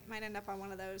 We might end up on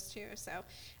one of those too. So,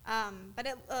 but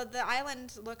the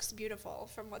island looks beautiful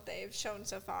from what they've shown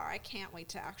so far. I can't wait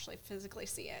to actually physically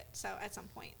see it. So at some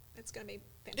point, it's going to be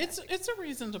fantastic. It's a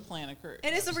reason to plan a cruise.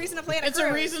 It is a reason to plan a It's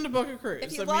cruise. a reason to book a cruise.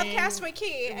 If you I love mean, Castaway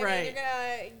Key, I mean, right, you're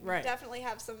gonna right. definitely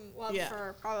have some love Yeah.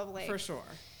 for probably for sure.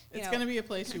 It's know. going to be a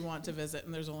place you want to visit,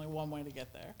 and there's only one way to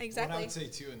get there. Exactly. What I would say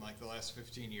too, in like the last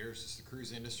 15 years, just the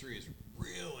cruise industry is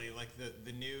really like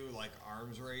the new like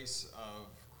arms race of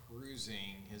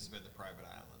cruising has been the private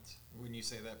islands. Wouldn't you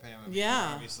say that, Pam? I mean, Yeah.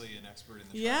 You're obviously an expert in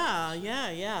the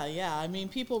Yeah. I mean,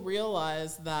 people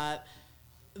realize that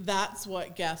that's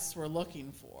what guests were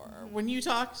looking for. When you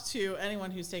talk to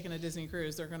anyone who's taken a Disney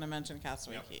cruise, they're going to mention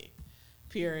Castaway Key.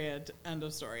 Period. End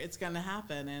of story. It's going to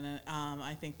happen, and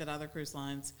I think that other cruise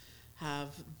lines have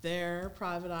their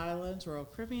private islands, Royal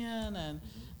Caribbean, and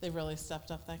they've really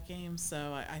stepped up that game.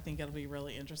 So I think it'll be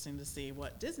really interesting to see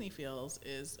what Disney feels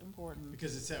is important.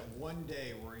 Because it's that one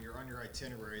day where you're on your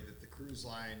itinerary that the cruise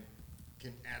line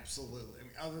can absolutely, I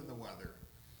mean, other than the weather,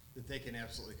 that they can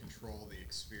absolutely control the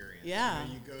experience. Yeah. You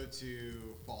know, you go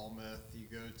to Falmouth, you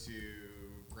go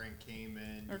to Grand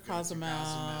Cayman, Or you go to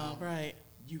Cozumel, right.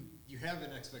 You have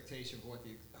an expectation of what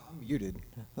the I'm muted.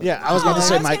 Yeah, I was about to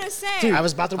say, Mike. Dude, I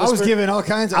was about to whisper. I was giving all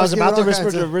kinds. I was about to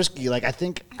whisper to Risky. Like, I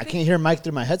think I can't hear Mike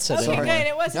through my headset Okay, anymore. good.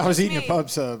 It wasn't I was just eating me. a pub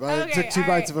sub. I Okay, took 2 all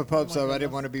bites right. of a pub sub. I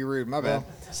didn't want to be rude. My bad.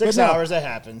 6 But no. hours, that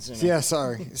happens. You know? Yeah,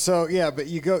 sorry. So yeah, but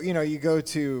you go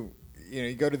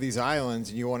to these islands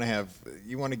and you want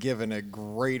to give a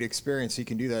great experience. So you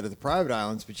can do that at the private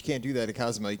islands, but you can't do that at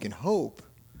Cozumel. You can hope.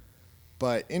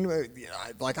 But anyway,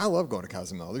 I love going to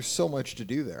Cozumel. There's so much to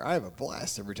do there. I have a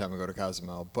blast every time I go to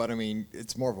Cozumel. But I mean,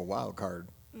 it's more of a wild card.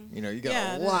 You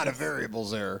got a lot of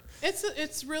variables there.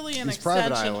 It's really an These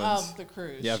private extension islands. of the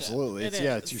cruise. Yeah, absolutely.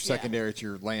 Ship. It's your secondary. It's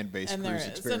your land-based and cruise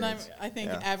there is. experience. And I think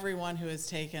Yeah. everyone who has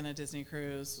taken a Disney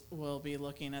cruise will be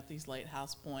looking at these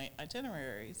Lighthouse Point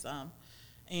itineraries.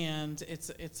 And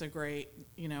it's a great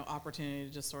opportunity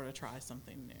to just sort of try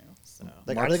something new. So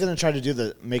Like, are they going to try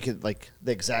to make it like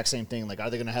the exact same thing? Like, are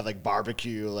they going to have like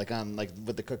barbecue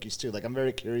with the cookies too? Like, I'm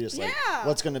very curious. Like,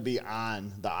 what's going to be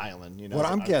on the island? What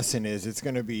I'm guessing is it's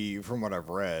going to be, from what I've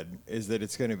read, is that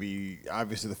it's going to be,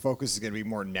 obviously the focus is going to be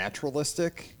more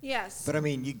naturalistic. Yes. But I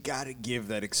mean, you got to give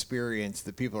that experience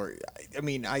that people are. I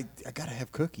mean, I got to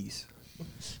have cookies.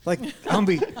 Like,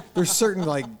 there's certain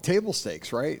like table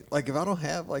stakes, right? Like, if I don't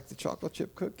have like the chocolate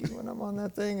chip cookie when I'm on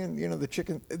that thing, and the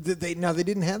chicken, they didn't have the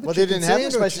they chicken didn't have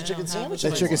the sandwich. spicy chicken sandwich. The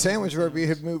anymore. chicken sandwich where we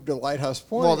had moved to Lighthouse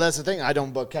Point. Well, that's the thing. I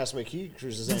don't book Castaway Key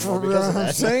cruises anymore For because of I'm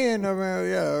that. saying, I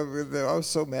mean, I was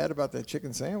so mad about that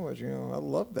chicken sandwich. I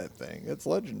love that thing. It's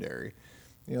legendary.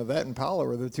 That and Paula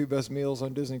were the 2 best meals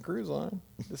on Disney Cruise Line.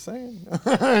 Just saying.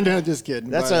 No, just kidding.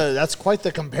 That's quite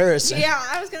the comparison. Yeah,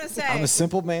 I was gonna say. I'm a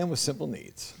simple man with simple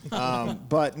needs.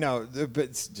 But no,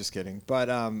 but just kidding. But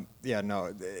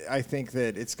no, I think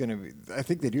that it's going to be. I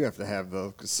think they do have to have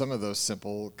some of those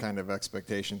simple kind of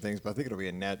expectation things. But I think it'll be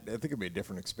I think it'll be a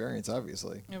different experience.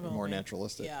 Obviously, it will more be.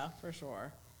 naturalistic. Yeah, for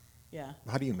sure. Yeah.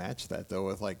 How do you match that though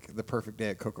with like the perfect day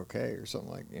at Coco Cay or something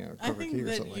like Coco I think Key or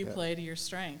that something you like play to your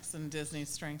strengths, and Disney's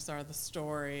strengths are the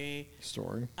story,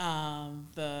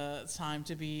 the time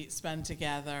to spend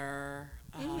together.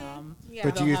 Yeah.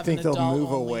 But do They'll you have think an they'll adult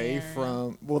move only away area.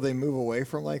 from? Will they move away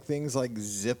from like things like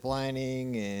zip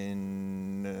lining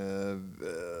and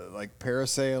like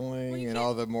parasailing and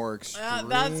all the more extreme?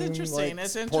 That's interesting. Like,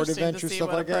 It's sport interesting adventure to see stuff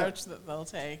what like that. approach that they'll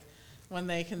take when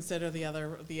they consider the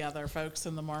other folks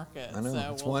in the market. I know.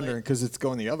 So It's will wondering because it's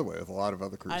going the other way with a lot of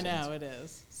other cruise I lines. know it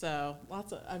is. So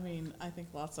I think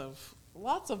lots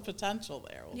of potential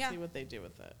there. We'll see what they do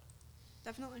with it.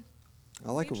 Definitely.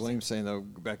 I like what William's saying though.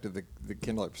 Back to the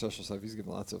Kindle processional stuff. He's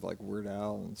giving lots of like Weird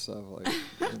Al and stuff. Like,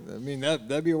 I mean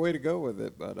that'd be a way to go with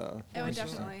it. But It would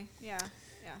definitely. Yeah.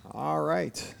 all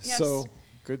right. Yes. So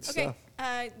good Okay. stuff.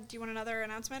 Do you want another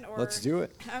announcement or? Let's do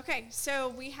it. Okay, so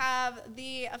we have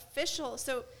the official.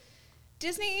 So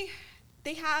Disney,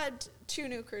 they had 2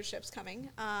 new cruise ships coming.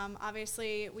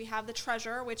 Obviously, we have the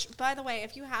Treasure, which, by the way,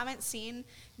 if you haven't seen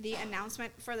the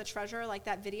announcement for the Treasure, like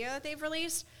that video that they've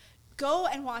released, go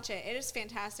and watch it. It is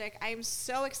fantastic. I am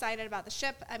so excited about the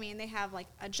ship. I mean, they have like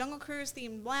a Jungle Cruise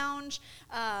themed lounge.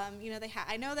 I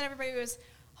know that everybody was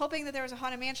hoping that there was a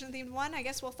Haunted Mansion themed one. I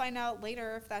guess we'll find out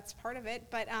later if that's part of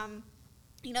it. But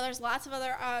there's lots of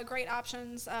other great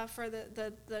options for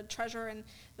the Treasure, and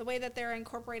the way that they're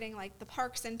incorporating like the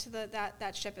parks into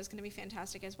that ship is going to be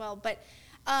fantastic as well. But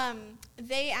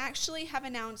they actually have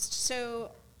announced,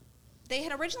 so they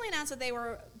had originally announced that they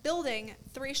were building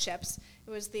 3 ships. It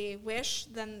was the Wish,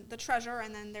 then the Treasure,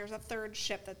 and then there's a 3rd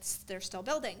ship they're still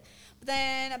building. But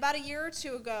then about a year or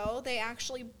 2 ago, they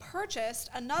actually purchased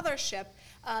another ship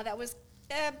that was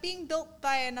being built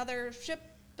by another ship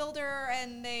builder,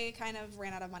 and they kind of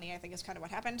ran out of money, I think is kind of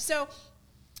what happened. So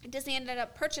Disney ended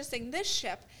up purchasing this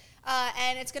ship,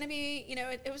 and it's going to be,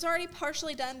 it was already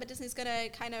partially done, but Disney's going to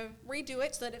kind of redo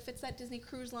it so that it fits that Disney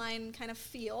Cruise Line kind of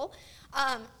feel.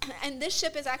 And this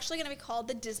ship is actually going to be called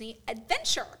the Disney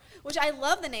Adventure, which I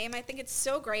love the name. I think it's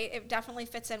so great. It definitely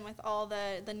fits in with all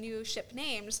the new ship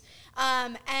names.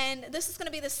 And this is going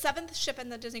to be the 7th ship in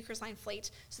the Disney Cruise Line fleet.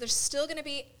 So there's still going to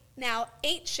be now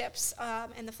 8 ships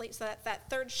in the fleet, so that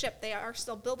 3rd ship, they are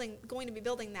still going to be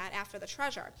building that after the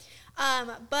Treasure.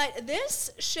 But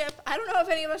this ship, I don't know if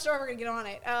any of us are ever going to get on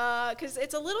it, because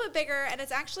it's a little bit bigger, and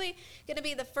it's actually going to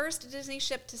be the first Disney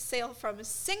ship to sail from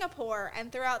Singapore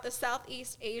and throughout the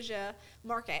Southeast Asia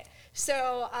market.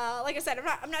 So, like I said,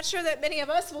 I'm not sure that many of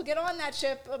us will get on that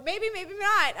ship. Maybe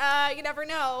not. You never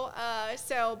know.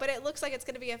 But it looks like it's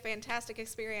going to be a fantastic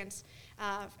experience.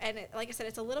 And like I said,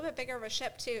 it's a little bit bigger of a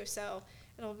ship too, so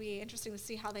it'll be interesting to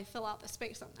see how they fill out the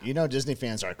space on that. You know, Disney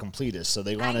fans are completists, so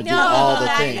they want to do know, all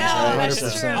the I things, know, right? that's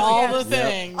So- true. All Yeah. the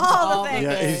things. All the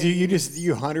things. Yeah,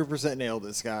 you 100% nailed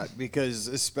it, Scott. Because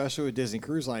especially with Disney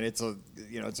Cruise Line, it's a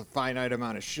finite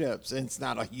amount of ships, and it's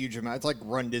not a huge amount. It's like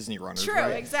Run Disney Runners. True,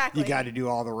 right? exactly. You got to do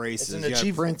all the races. It's an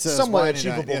You got Princess, somewhat Wine and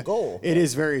Dine. achievable goal. It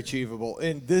is very achievable.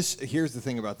 And here's the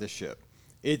thing about this ship.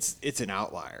 It's an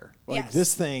outlier. Like Yes.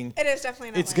 this thing. It is definitely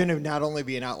an It's outlier. going to not only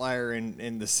be an outlier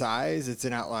in the size, it's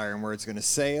an outlier in where it's going to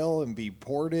sail and be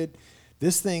ported.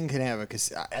 This thing can have a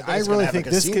casino. I it's gonna really have a think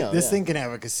this casino, this yeah. thing can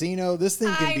have a casino. This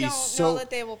thing can I be don't so. know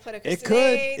that they will put a casino. It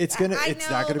could. It's gonna. I It's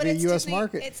know, not gonna but be a it's U.S. Disney-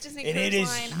 market. It's Disney and it Cruise is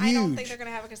Line. huge. I don't think they're gonna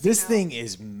have a casino. This thing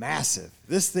is massive.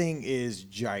 This thing is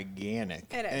gigantic.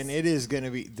 It is. And it is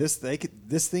gonna be this.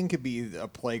 This thing could be a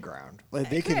playground. Like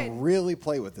they could. can really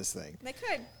play with this thing. They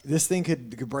could. This thing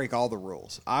could break all the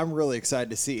rules. I'm really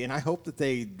excited to see, and I hope that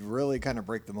they really kind of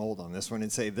break the mold on this one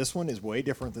and say this one is way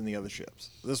different than the other ships.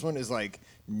 This one is like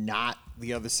not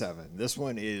the other 7. This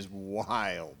one is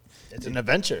wild. It's an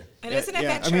adventure. It is an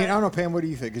Yeah, adventure. I mean, I don't know, Pam. What do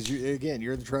you think? Because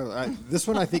you're the traveler. This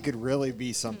one I think could really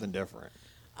be something different.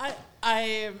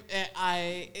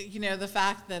 The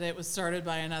fact that it was started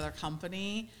by another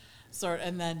company,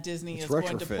 and then Disney It's is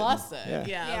going to retrofitting. plus it.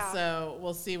 Yeah. So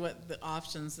we'll see what the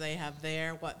options they have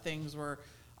there, what things were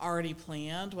already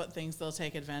planned, what things they'll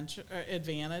take advantage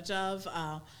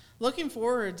of. Looking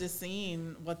forward to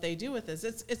seeing what they do with this.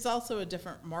 It's also a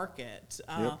different market,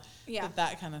 Yeah.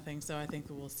 that kind of thing. So I think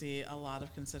we'll see a lot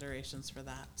of considerations for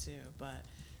that too. But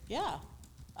yeah.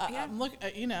 Yeah. I'm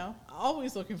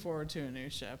always looking forward to a new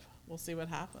ship. We'll see what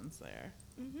happens there.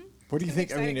 What do you It's think?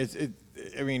 exciting.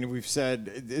 I mean, we've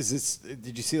said, is this?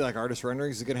 Did you see like artist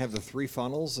renderings? Is it going to have the 3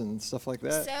 funnels and stuff like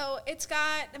that? So it's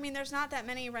got, there's not that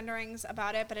many renderings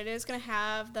about it, but it is going to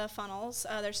have the funnels.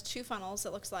 There's 2 funnels,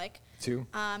 it looks like. 2.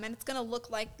 And it's going to look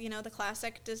like, the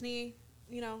classic Disney,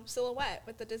 silhouette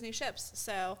with the Disney ships.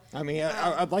 So, I mean,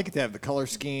 I'd like it to have the color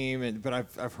scheme, but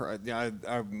I've heard. I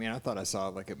thought I saw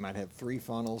like it might have 3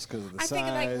 funnels because of the I size. think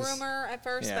like rumor at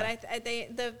first, Yeah. but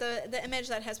the image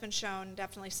that has been shown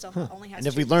definitely still only has And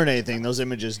if 2 we learn anything, those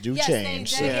images do Yes,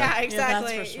 change. They, so- yeah, Yeah,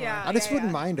 exactly. that's for sure. Yeah, I just yeah, wouldn't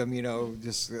yeah. mind them,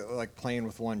 just like playing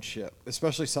with one ship,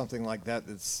 especially something like that.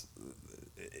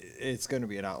 It's going to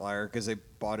be an outlier because they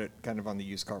bought it kind of on the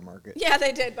used car market. Yeah,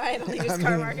 they did buy it on the used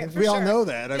car market. For we sure. all know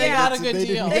that. They got a good didn't-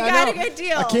 deal. They I got know. a good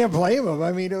deal. I can't blame them.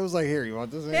 I mean, it was like, here, you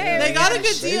want this? Yeah, They got a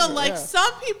good Save deal, it, like yeah.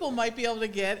 some people might be able to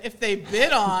get if they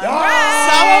bid on Right.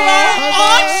 some of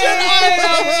our auction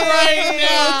items right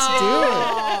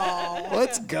now.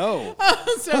 Let's go.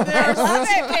 So there's Love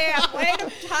it, Pam. Way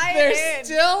to tie there it in.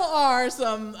 still are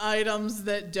some items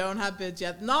that don't have bids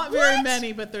yet. Not very What?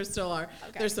 many, but there still are.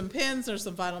 Okay. There's some pins, there's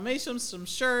some vinyl masons, some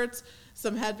shirts,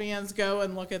 some headbands. Go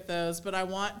and look at those. But I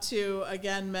want to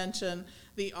again mention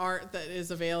the art that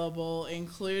is available,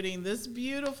 including this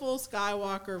beautiful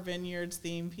Skywalker Vineyards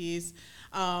theme piece.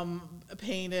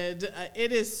 Painted.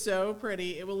 It is so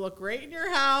pretty. It will look great in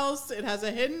your house. It has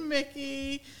a hidden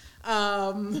Mickey.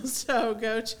 So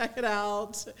go check it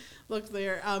out. Look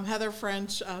there. Heather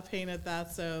French painted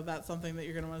that, so that's something that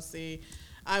you're going to want to see.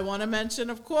 I want to mention,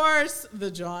 of course,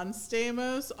 the John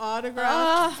Stamos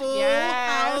autographed Full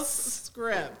yes. House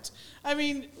script. I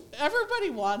mean,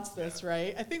 everybody wants this,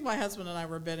 right? I think my husband and I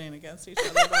were bidding against each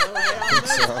other, by the way. On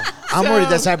this. I'm worried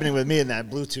that's happening with me in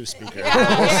that Bluetooth speaker.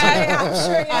 Yeah, I'm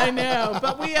sure. Yeah. I know,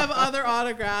 but we have other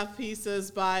autograph pieces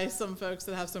by some folks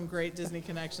that have some great Disney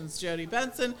connections. Jodie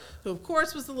Benson, who of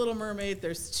course was the Little Mermaid.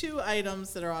 There's 2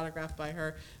 items that are autographed by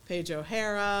her. Paige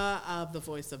O'Hara, the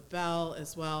voice of Belle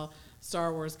as well.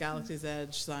 Star Wars Galaxy's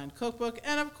Edge signed cookbook.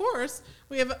 And of course,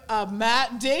 we have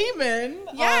Matt Damon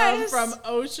Yes. from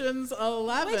Ocean's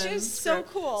 11. Which is so script.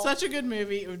 cool. Such a good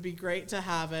movie. It would be great to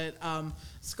have it.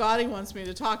 Scotty wants me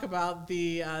to talk about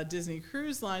the Disney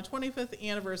Cruise Line 25th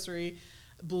anniversary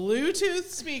Bluetooth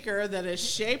speaker that is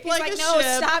shaped like like, a "No,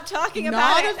 ship. stop talking Not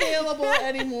about it." available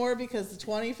anymore because the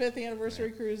 25th anniversary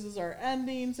cruises are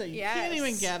ending, so you can't even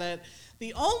Yes. get it.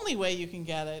 The only way you can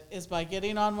get it is by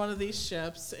getting on one of these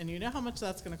ships, and you know how much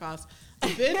that's going to cost.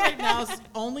 The bid right now is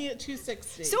only at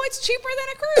 $260. So it's cheaper than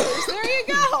a cruise. There you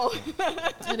go.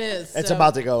 it is. It's so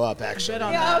about to go up, actually. bid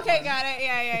on Yeah, that okay, one. got it.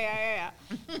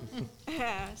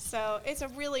 Yeah. So it's a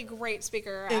really great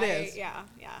speaker. It is. Yeah.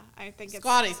 I think it's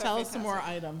Scotty, so tell us some more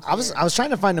fantastic. items. I was trying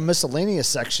to find a miscellaneous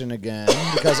section again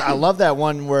because I love that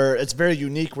one where it's very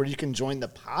unique where you can join the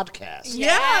podcast.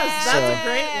 Yes, that's So- a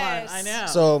great one. I know.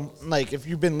 So, like, if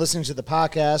you've been listening to the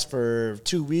podcast for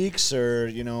 2 weeks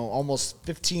or, almost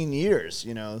 15 years,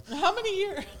 how many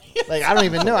years? like, I don't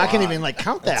even know. I can't even, like,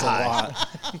 count that That's a high. lot.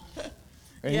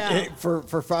 And for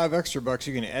 $5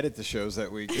 you can edit the shows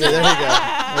that week. Yeah, there you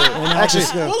go.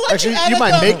 Actually, you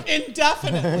might make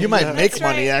indefinitely. You might make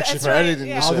money actually for editing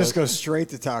the I'll shows. just go straight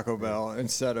to Taco Bell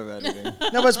instead of editing.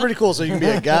 No, but it's pretty cool. So you can be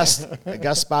a guest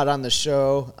spot on the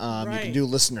show. You Right. can do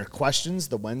listener questions,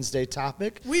 the Wednesday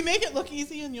topic. We make it look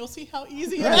easy, and you'll see how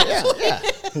easy it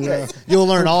is. Yeah. You'll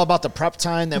learn all about the prep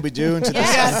time that we do into the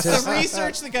Yes, scientists. the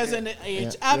research that goes into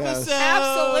each episode.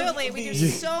 Absolutely. We do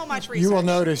so much research. You will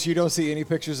notice you don't see any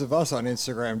pictures of us on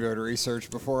Instagram doing research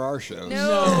before our shows.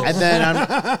 No.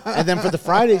 And then for the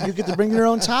Friday, you get to bring your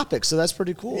own topic. So that's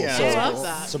pretty cool. Yeah. So, I love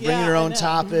that. so bring Yeah, your I own know.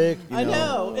 topic. I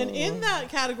know. And in that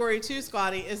category too,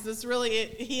 Scotty, is this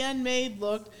really handmade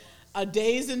look a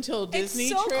Days Until Disney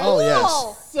it's so trip? cool. Oh,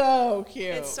 yes. So cute,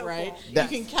 It's so right? cool. You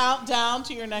can count down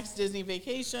to your next Disney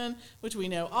vacation, which we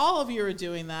know all of you are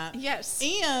doing that. Yes.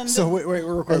 And So wait,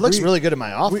 real quick. It looks really good in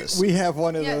my office. We have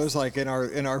one of Yes. those like in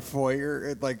our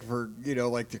foyer, like for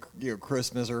like the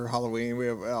Christmas or Halloween. We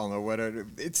have I don't know what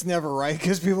it's never right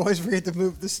because people always forget to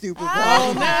move the stupid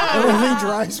ball. Everything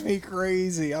drives me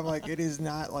crazy. I'm like, it is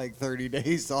not like 30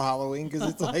 days till Halloween because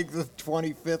it's like the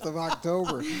 25th of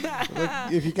October.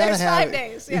 Like, if you gotta There's have 5 it,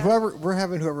 days, if yeah. we're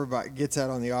having whoever gets that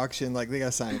on the auction, like they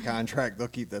gotta sign a contract. They'll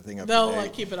keep that thing up. they'll to date.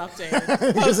 like keep it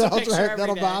updated. Because Post a picture every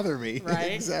that'll day. bother me.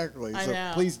 Right? Exactly. I So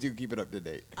know. please do keep it up to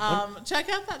date. Check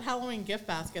out that Halloween gift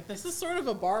basket. This is sort of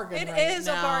a bargain. It right is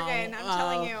a now, bargain, I'm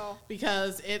telling you.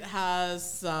 Because it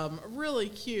has some really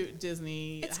cute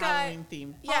Disney It's got- Halloween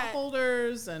themed pop yeah.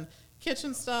 holders and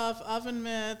kitchen stuff, oven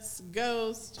mitts,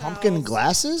 ghost Pumpkin house.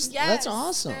 glasses? Yes. That's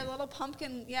awesome. They're little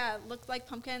pumpkin. Yeah, look like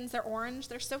pumpkins. They're orange.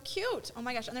 They're so cute. Oh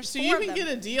my gosh. And there's So 4 you of can them. get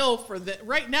a deal for that.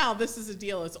 Right now, this is a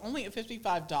deal. It's only at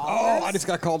 $55. Oh, I just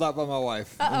got called out by my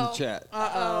wife in the Uh-oh. chat.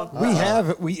 Uh-oh.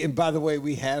 And by the way,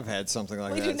 we have had something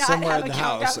like We do that not somewhere have in a the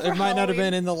countdown house. for It might not have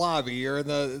been Halloween. in the lobby or in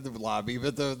the lobby,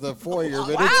 but the foyer.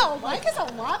 But Wow, Mike is a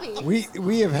lobby.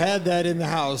 we have had that in the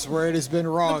house where it has been The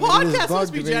wrong. and it has podcast must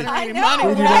bugged be me. generating I know, money.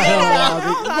 We do right? not have a I lobby.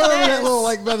 know about But we have this. a little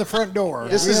like by the front door.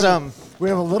 This We is, have- We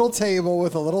have a little table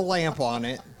with a little lamp on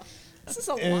it, This is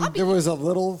a and lobby. there was a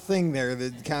little thing there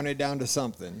that counted down to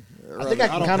something. I think I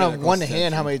can don't count pay on that one close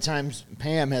hand how attention. many times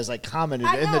Pam has like commented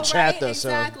I in know, the chat right? though.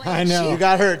 Exactly. I know. So you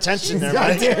got her attention there, I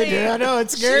Mike. did. Yeah, I know. It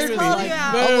scared She me. was called like, you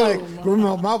out. I'm boom. like,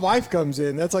 well, my wife comes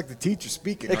in. That's like the teacher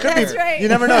speaking. It right could be. there. right. You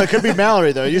never know. It could be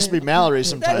Mallory though. It used to be Mallory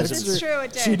sometimes. It's true.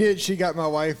 It did. She did. She got my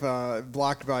wife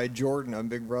blocked by Jordan on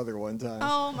Big Brother one time.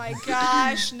 Oh my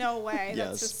gosh. No way. yes.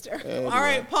 That's hysterical. Anyway. All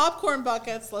right, popcorn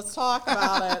buckets. Let's talk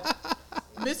about it.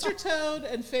 Mr. Toad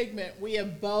and Figment, we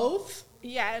have both,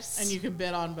 Yes. and you can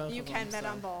bid on both. You of can them,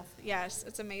 bet on both. Yes,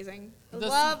 it's amazing. This-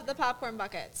 Love the popcorn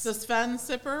buckets. The Sven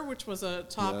Sipper, which was a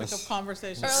topic Yes. of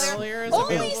conversation Earlier. earlier, is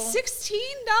Only available. $16.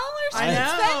 I for know.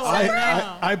 that Sven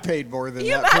Sipper? I paid more than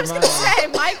You, that. I for was mine. going to say,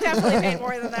 Mike definitely paid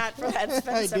more than that for that I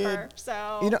Sven Sipper. did.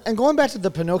 So You know, and going back to the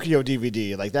Pinocchio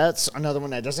DVD, like that's another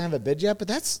one that doesn't have a bid yet, but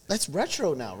that's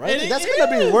retro now, right? Like, that's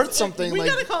gonna be worth something. We like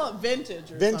gotta call it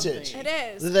vintage. Or vintage. something.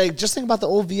 it is. Like just think about the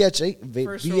old For sure.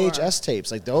 VHS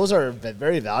tapes. Like those are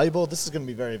very valuable. This is gonna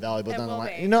be very valuable It down the will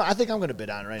line. be. You know, I think I'm gonna bid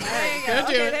on it right now. There you Go go.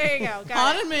 do Okay, it. there you go. Got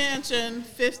Haunted it. Mansion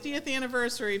 50th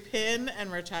anniversary pin and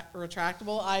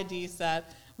retractable ID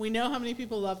set. We know how many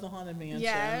people love the Haunted Mansion.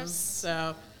 Yes.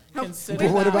 So Oh, consider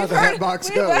But what that. about the We've heard- Hatbox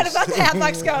We've read Ghost? about the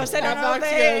Hatbox Ghost. I don't know. Hatbox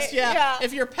They, Ghost, yeah.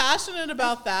 If you're passionate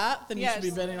about that, then you should be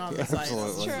Yes. bidding on the site.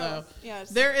 Absolutely. True. So Yes.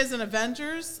 there is an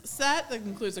Avengers set that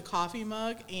includes a coffee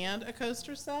mug and a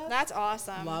coaster set. That's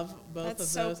awesome. Love both That's of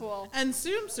so those. cool. And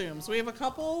Tsum Tsums. We have a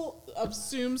couple of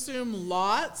Tsum Tsum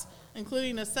lots,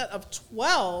 including a set of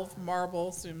 12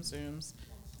 marble Tsum Tsums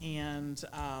and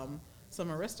some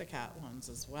Aristocat ones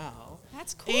as well.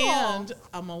 That's cool. And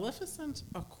a Maleficent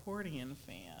accordion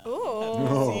fan. Ooh. Have you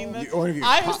Oh, seen those? one of you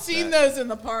I have popped seen that. those in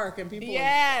the park, and people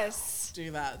Yes.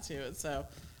 do that too. So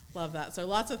love that. So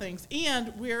lots of things.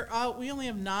 And we only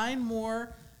have 9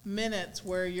 more minutes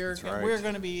where right. we're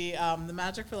going to be the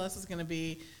magic for less is going to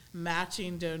be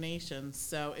matching donations.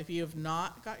 So if you have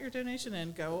not got your donation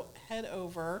in, go head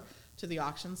over to the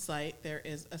auction site. There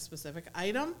is a specific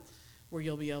item where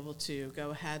you'll be able to go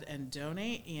ahead and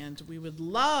donate, and we would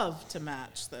love to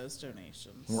match those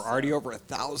donations. We're already over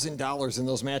 $1,000 in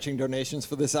those matching donations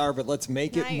for this hour, but let's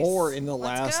make it Nice. more in the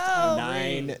Let's last go.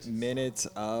 9 Great. minutes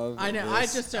of I know. I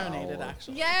this just donated hour.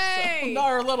 actually. Yay. So,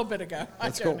 or a little bit ago.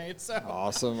 That's I cool. donated. So.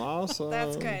 Awesome.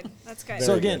 That's good. That's good. So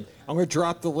Very again, good. I'm going to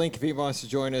drop the link if anyone wants to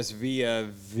join us via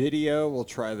video. We'll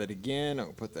try that again.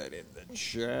 I'll put that in the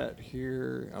chat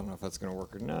here. I don't know if that's going to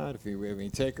work or not. If we have any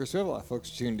takers, we have a lot of folks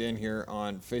tuned in here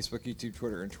on Facebook, YouTube,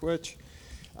 Twitter, and Twitch.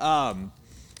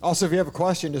 Also, if you have a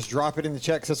question, just drop it in the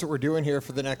chat 'cause that's what we're doing here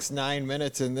for the next 9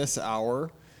 minutes in this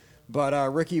hour.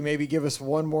 But Ricky, maybe give us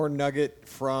one more nugget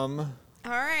from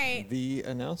All right. the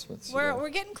announcements. We're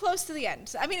getting close to the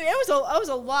end. I mean, it was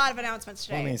a lot of announcements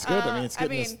today. Well, I mean, it's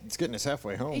good. It's getting us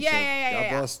halfway home. Yeah.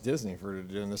 God bless Disney for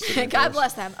doing this. Today God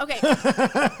bless them. Okay.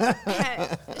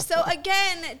 So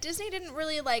again, Disney didn't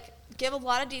really give a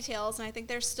lot of details, and I think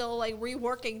they're still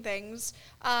reworking things.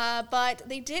 But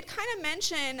they did kind of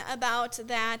mention about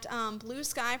that Blue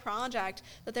Sky project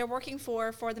that they're working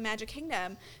for the Magic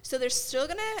Kingdom. So they still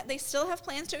have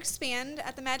plans to expand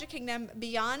at the Magic Kingdom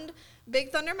beyond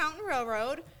Big Thunder Mountain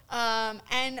Railroad.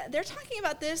 And they're talking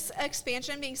about this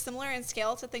expansion being similar in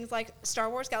scale to things like Star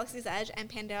Wars Galaxy's Edge and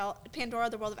Pandora,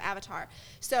 the World of Avatar.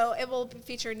 So it will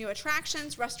feature new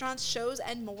attractions, restaurants, shows,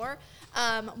 and more.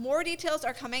 More details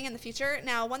are coming in the future.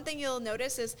 Now, one thing you'll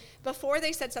notice is before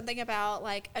they said something about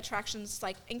attractions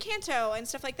like Encanto and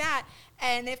stuff like that,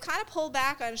 and they've kind of pulled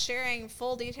back on sharing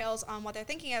full details on what they're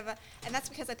thinking of. And that's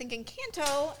because I think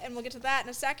Encanto, and we'll get to that in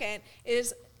a second,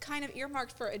 is kind of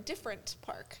earmarked for a different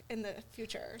park in the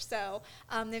future. So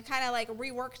they've kind of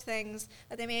reworked things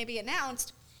that they maybe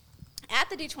announced at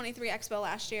the D23 Expo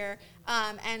last year,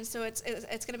 and so it's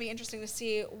going to be interesting to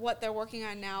see what they're working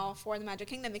on now for the Magic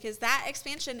Kingdom, because that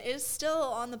expansion is still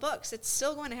on the books. It's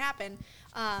still going to happen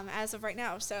as of right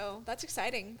now, so that's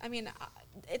exciting. I mean,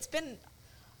 it's been,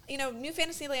 New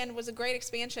Fantasyland was a great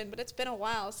expansion, but it's been a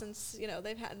while since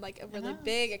they've had a really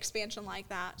big expansion like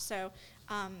that. So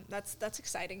that's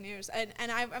exciting news, and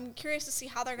I'm curious to see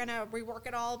how they're going to rework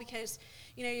it all, because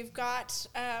you've got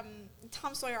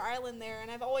Tom Sawyer Island there,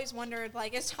 and I've always wondered,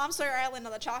 is Tom Sawyer Island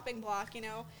on the chopping block?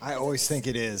 I always think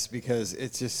it is, because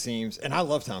it just seems, and I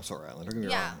love Tom Sawyer Island, don't get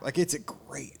me wrong. It's a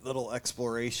great little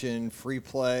exploration, free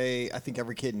play. I think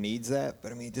every kid needs that,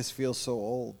 but I mean, it just feels so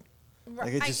old.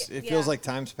 It feels like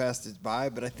time's passed it by,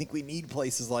 but I think we need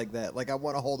places like that. I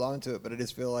want to hold on to it, but I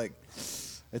just feel like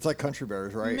it's like Country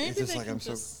Bears, right? Maybe it's just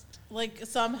they can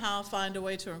somehow find a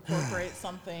way to incorporate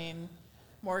something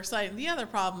more exciting. The other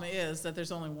problem is that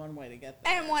there's only one way to get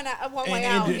there. And one way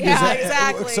out.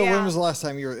 Exactly. So when was the last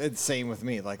time you were, it's same with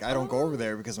me. I don't go over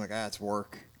there because I'm it's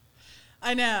work.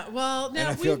 I know. Well,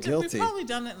 no, we've probably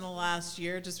done it in the last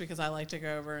year just because I like to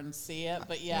go over and see it.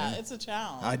 But it's a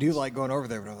challenge. I do like going over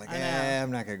there, but I'm I'm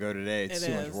not going to go today. It's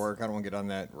too much work. I don't want to get on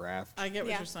that raft. I get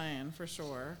what you're saying, for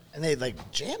sure. And they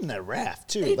jam that raft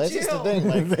too. That's just the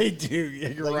thing. They do.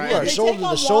 You're right. You are shoulder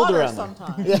to shoulder on them.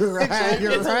 Sometimes. You're right.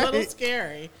 It's a little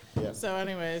scary. Yeah. So,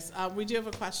 anyways, we do have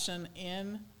a question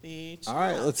in the chat. All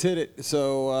right, let's hit it.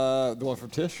 So the one from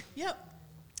Tish. Yep.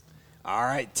 All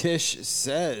right, Tish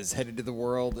says, headed to the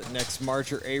world next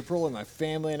March or April, and my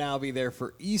family and I will be there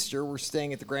for Easter. We're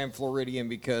staying at the Grand Floridian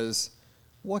because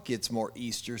what gets more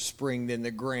Easter spring than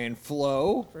the Grand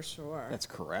Flo? For sure. That's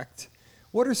correct.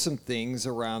 What are some things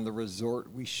around the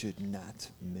resort we should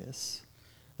not miss?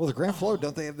 Well, the Grand Flo,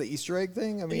 don't they have the Easter egg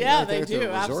thing? I mean, yeah, right they there at the do.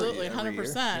 resort Absolutely, every 100%.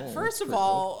 year. Yeah, First of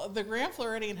all, the Grand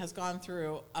Floridian has gone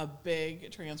through a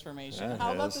big transformation. Yeah,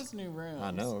 How about those new rooms? I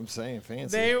know, I'm saying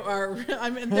fancy. They are,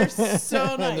 they're so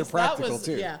nice. And they're practical,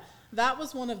 too. Yeah, that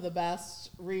was one of the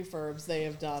best refurbs they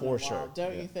have done. For in a while, sure.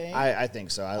 Don't you think? I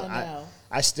think so.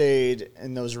 I stayed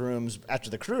in those rooms after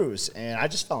the cruise, and I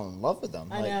just fell in love with them.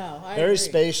 I know. I very agree.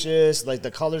 spacious.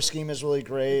 The color scheme is really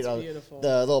great. It's beautiful.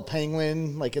 The little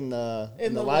penguin, in the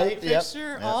light Yep.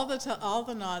 fixture. Yep. All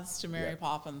the nods to Mary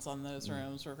Poppins on those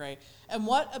rooms were great. And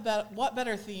what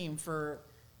better theme for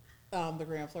the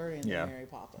Grand Floridian than Mary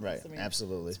Poppins? Right.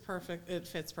 Absolutely. It's perfect. It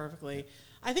fits perfectly.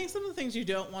 I think some of the things you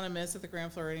don't want to miss at the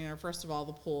Grand Floridian are, first of all,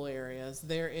 the pool areas.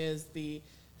 There is the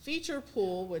feature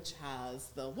pool, which has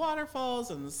the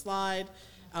waterfalls and the slide.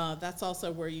 That's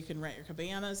also where you can rent your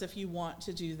cabanas if you want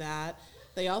to do that.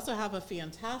 They also have a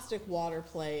fantastic water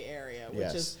play area,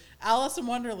 which is Alice in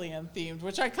Wonderland themed,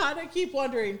 which I kind of keep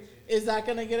wondering, is that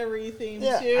going to get a re-theme too?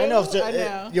 I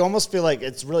know. You almost feel like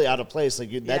it's really out of place.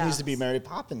 That needs to be Mary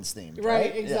Poppins themed,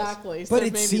 right? Exactly. Yes. But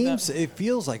it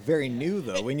feels like very new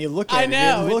though. When you look at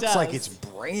it looks like it's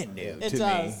brand new to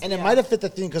me. And it might have fit the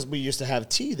theme because we used to have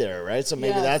tea there, right? So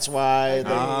maybe that's why.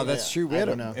 That's true.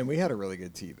 We had a really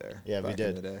good tea there. Yeah, we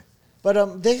did. In the day.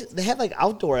 But they have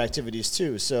outdoor activities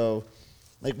too. So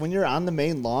when you're on the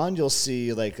main lawn, you'll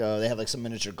see they have some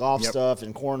miniature golf stuff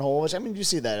and cornhole, which you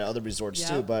see that at other resorts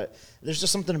too. But there's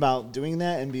just something about doing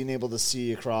that and being able to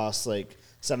see across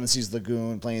Seven Seas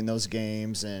Lagoon, playing those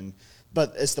games, and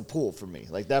But it's the pool for me.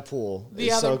 Like that pool The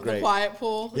is other, so great. the quiet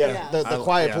pool. Yeah, Yes. the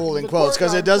quiet pool in The quotes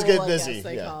because it does courtyard get pool, I busy. guess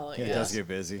they call it, It yeah. does get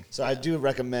busy. So I do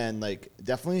recommend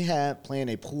definitely plan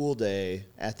a pool day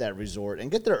at that resort and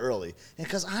get there early. And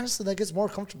because honestly, that gets more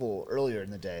comfortable earlier in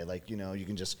the day. Like you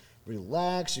can just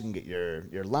relax. You can get your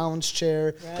lounge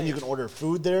chair, and you can order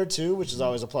food there too, which is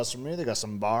always a plus for me. They got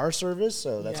some bar service,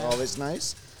 so that's always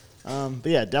nice. But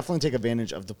yeah, definitely take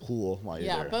advantage of the pool while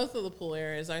you're there. Yeah, both of the pool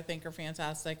areas I think are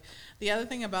fantastic. The other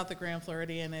thing about the Grand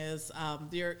Floridian is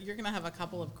you're going to have a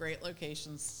couple of great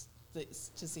locations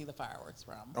to see the fireworks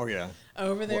from. Oh, yeah.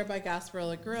 Over there by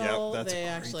Gasparilla Grill, that's a they great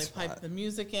actually spot. pipe the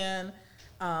music in.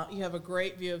 You have a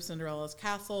great view of Cinderella's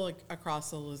castle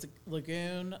across the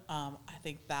lagoon. I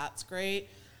think that's great.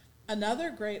 Another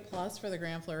great plus for the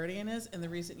Grand Floridian is, in the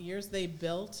recent years, they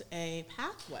built a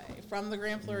pathway from the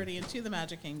Grand Floridian to the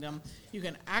Magic Kingdom. You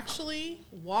can actually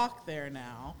walk there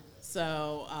now.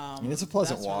 So It's a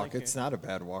pleasant that's walk. really cool. It's not a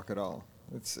bad walk at all.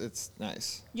 It's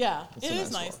nice. Yeah, It's it a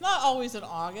is nice nice. walk. Not always in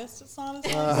August. It's not as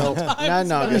nice sometimes.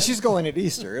 no, I but- mean, she's going at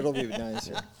Easter. It'll be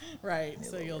nicer. Right,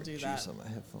 so you'll do that. Juice on my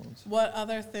headphones. What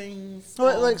other things?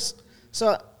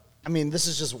 I mean, this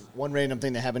is just one random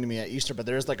thing that happened to me at Easter, but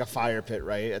there's like a fire pit,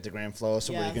 right, at the Grand Flow,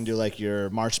 so where you Yes. can do like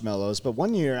your marshmallows. But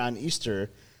one year on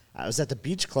Easter, I was at the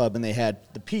beach club and they had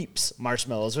the Peeps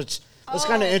marshmallows, which was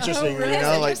kind of interesting, really?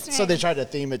 Like That's so they tried to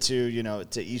theme it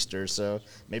to Easter. So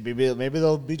maybe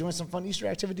they'll be doing some fun Easter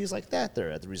activities like that there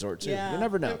at the resort too. Yeah, You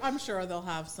never know. I'm sure they'll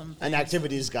have some An things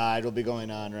activities guide will be going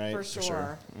on, right? for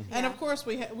sure. And of course,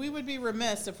 we would be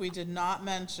remiss if we did not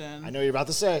mention I know you're about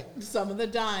to say. some of the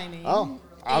dining Oh,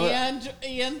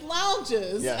 and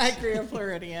lounges Yes. at Grand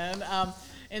Floridian.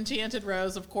 Enchanted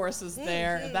Rose, of course, is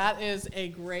there. That is a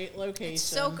great location. It's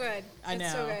so good. I know.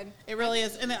 It's so good. It really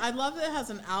is. And I love that it has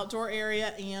an outdoor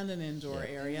area and an indoor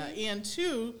area. And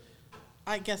two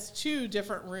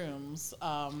different rooms.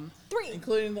 3.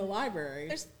 Including the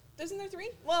library. Isn't there 3?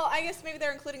 Well, I guess maybe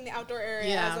they're including the outdoor area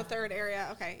Yeah. as a third area.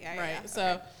 Okay, yeah. Right.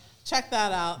 So check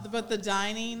that out. But the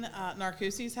dining,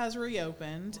 Narcoossee's has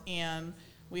reopened, and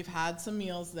we've had some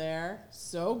meals there.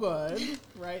 So good.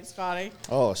 Right, Scotty?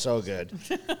 Oh, so good.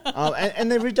 And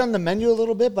they've redone the menu a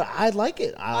little bit, but I like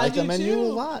it. I like the do menu too. a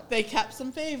lot. They kept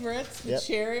some favorites. The Yep.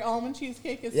 cherry almond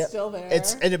cheesecake is Yep. still there.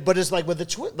 But it's like with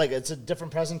the like it's a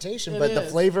different presentation, It but the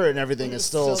is. flavor and everything is It's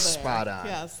still there. spot on.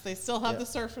 Yes, they still have the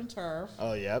surf and turf.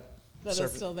 Oh, yep. That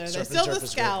is still there. They surf and still turf the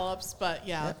is great. scallops, but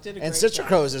yeah, did a great And job.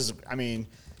 Citrico's is,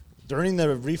 during the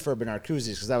refurb in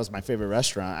Arcuzzi's, because that was my favorite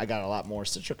restaurant, I got a lot more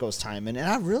Citrico's time in, and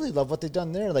I really love what they've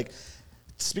done there. Like,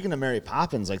 speaking of Mary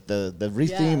Poppins, like the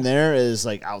re-theme Yes. there is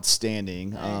like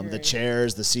outstanding. I The agree.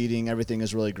 chairs, the seating, everything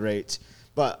is really great.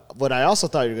 But what I also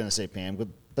thought you were going to say, Pam,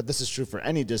 but this is true for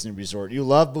any Disney resort. You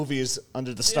love movies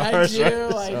under the stars, I right?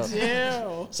 do, I So-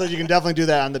 do. So you can definitely do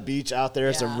that on the beach out there.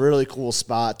 It's a Yeah. really cool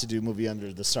spot to do movie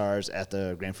under the stars at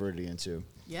the Grand Floridian too.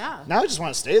 Yeah. Now I just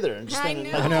want to stay there and just I spend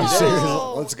know. like I know, a few seriously.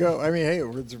 days. Let's go. I mean, hey,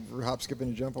 we're hop, skip,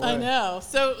 and jump away. I know.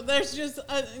 So there's just,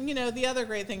 the other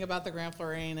great thing about the Grand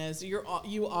Floridian is you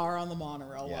are on the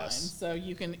monorail line, Yes. so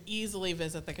you can easily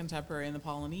visit the Contemporary and the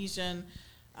Polynesian.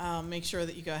 Make sure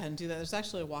that you go ahead and do that. There's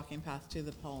actually a walking path to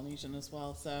the Polynesian as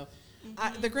well. So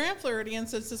the Grand Floridian,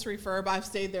 since this refurb, I've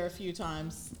stayed there a few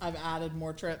times. I've added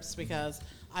more trips because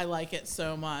I like it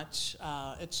so much.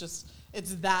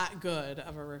 It's that good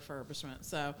of a refurbishment.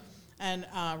 So. And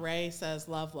Ray says,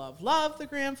 love, love, love the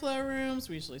Grand Flow rooms.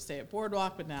 We usually stay at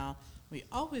Boardwalk, but now we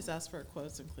always ask for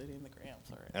quotes, including the Grand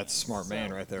Floridian. That's a smart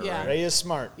man right there, Yeah. right? Ray is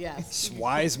smart. Yes.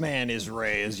 Wise man is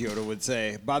Ray, as Yoda would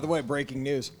say. By the way, breaking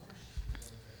news.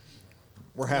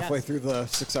 We're halfway Yes. through the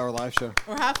 6-hour live show.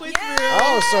 We're halfway Yay! through.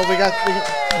 Oh, so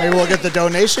maybe we'll get the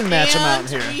donation match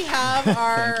amount And here. we have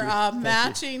our Thank you.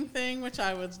 matching thing, which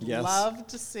I would Yes. love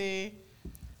to see.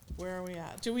 Where are we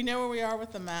at? Do we know where we are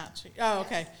with the matching? Oh,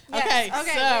 okay. Yes. Okay.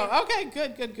 Okay, So, okay,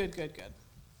 good.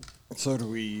 So do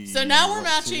we... So now we're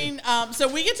let's see. matching. So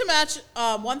we get to match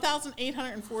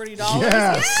 $1,840.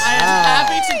 Yes. I am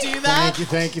happy to do that.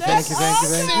 Thank you.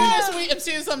 As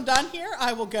soon as I'm done here,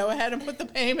 I will go ahead and put the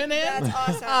payment in.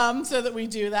 That's awesome. So that we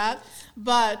do that.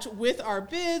 But with our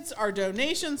bids, our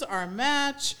donations, our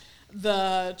match,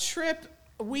 the trip,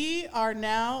 we are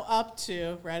now up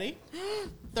to, ready?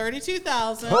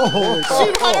 $32,253.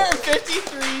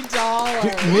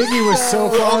 Miggy was so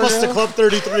We're far almost to down. Club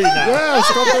 33 now. Yeah,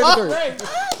 Club 33. Right.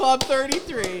 Club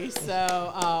 33. So,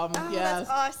 yes. that's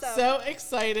awesome. So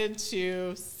excited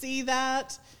to see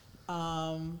that.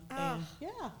 And yeah.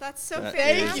 That's so That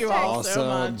fantastic. Thank you all so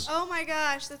Awesome. much. Oh my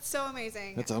gosh, that's so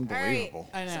amazing. That's All right. unbelievable.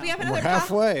 I know. So we have We're another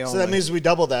halfway. So that means we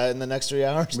double that in the next 3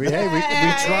 hours. We try.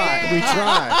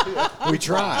 We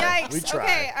try. Yikes. We try.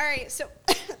 Okay, all right. So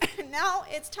now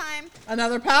it's time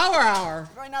Another power hour.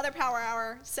 for another power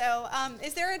hour. So,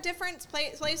 is there a different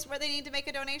place where they need to make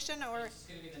a donation, or? It's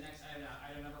going to be the next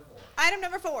item number 4. Item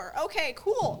number 4. Okay,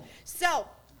 cool. So,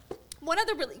 one of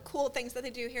the really cool things that they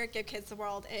do here at Give Kids the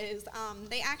World is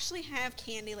they actually have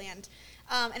Candyland,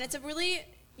 and it's a really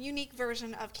unique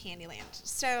version of Candyland.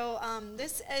 So,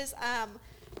 this is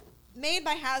made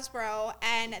by Hasbro,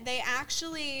 and they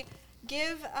actually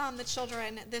give the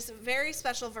children this very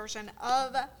special version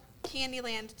of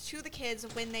Candyland to the kids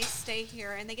when they stay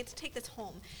here, and they get to take this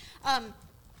home.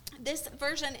 This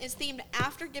version is themed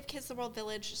after Give Kids the World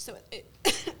Village, so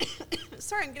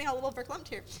sorry, I'm getting a little verklempt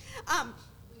here.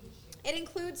 It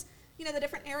includes, the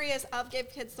different areas of Give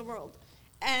Kids the World,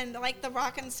 and like the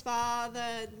Rock and Spa,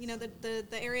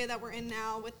 the area that we're in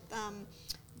now with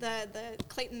the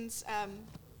Clayton's.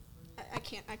 I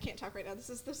can't talk right now. This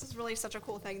is really such a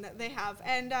cool thing that they have,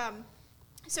 and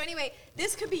so anyway,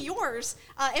 this could be yours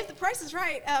if the price is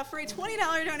right. For a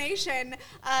 $20 donation,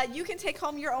 you can take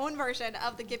home your own version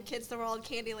of the Give Kids the World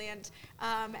Candyland,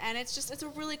 and it's a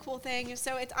really cool thing.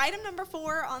 So it's item number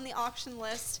 4 on the auction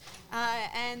list,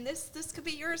 and this could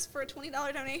be yours for a $20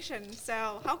 donation.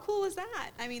 So how cool is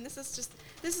that? I mean, this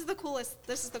is the coolest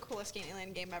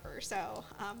Candyland game ever. So.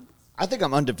 I think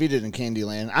I'm undefeated in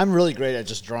Candyland. I'm really great at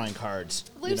just drawing cards.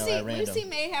 At random. Lucy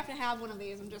may have to have one of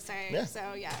these. I'm just saying. Yeah.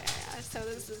 So yeah. So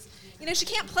this is, she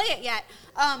can't play it yet,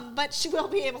 but she will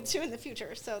be able to in the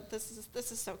future. So this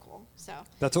is so cool. So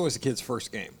That's always the kid's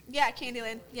first game. yeah,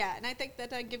 Candyland. Yeah, and I think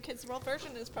that Give Kids the World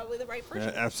version is probably the right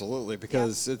version. Absolutely,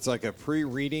 because it's like a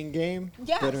pre-reading game.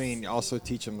 Yes. But I mean, also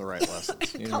teach them the right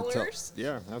lessons. Colors.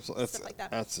 Yeah, absolutely. Stuff like that.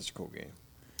 That's such a cool game.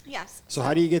 Yes. So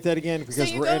how do you get that again?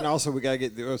 Because you and also we gotta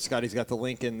get Scotty's got the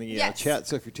link in the Yes. chat.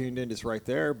 So if you're tuned in, it's right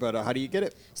there. But how do you get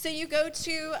it? So you go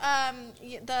to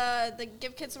the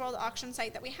Give Kids the World auction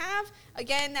site that we have.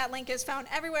 Again, that link is found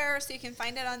everywhere, so you can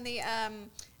find it on the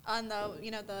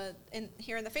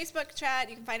here in the Facebook chat.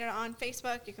 You can find it on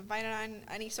Facebook. You can find it on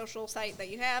any social site that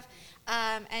you have,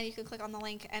 and you can click on the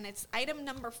link, and it's item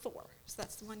number 4. So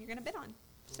that's the one you're gonna bid on.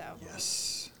 So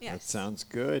Yes. Yes. That sounds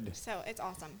good. So it's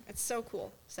awesome. It's so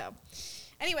cool. So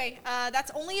anyway,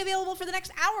 that's only available for the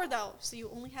next hour, though. So you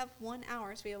only have 1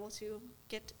 hour to be able to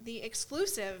get the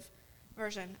exclusive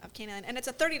version of Candyland. And it's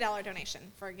a $30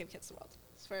 donation for Give Kids the World.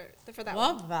 It's for that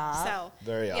Love one. that. So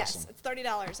Very yes, awesome. it's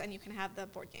 $30, and you can have the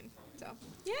board game. So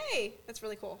yay! That's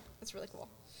really cool. That's really cool.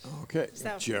 Okay.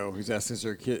 So- Joe, who's asking, is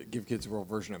there a Give Kids World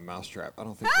version of Mousetrap? I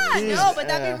don't think Ah, there is. no, but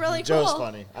that'd be really Joe's cool.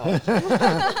 funny.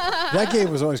 That game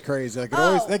was always crazy.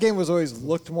 Oh. That game was always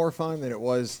looked more fun than it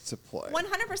was to play.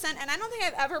 100%, and I don't think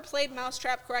I've ever played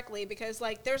Mousetrap correctly because,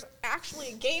 there's actually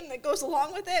a game that goes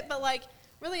along with it, but,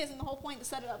 really isn't the whole point to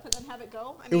set it up and then have it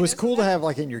go? I It mean, was isn't cool to that-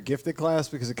 have in your gifted class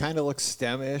because it kind of looks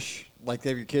STEM-ish. Like they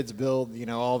have your kids build,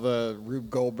 all the Rube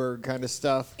Goldberg kind of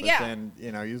stuff. But Yeah. then,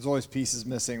 there's always pieces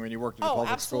missing when you worked in a Oh,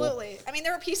 public school. absolutely. I mean,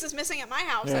 there were pieces missing at my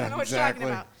house. I Yeah, don't know what exactly. you're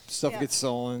talking about. Stuff Yeah. gets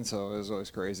stolen, so it was always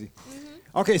crazy.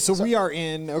 Okay, so we are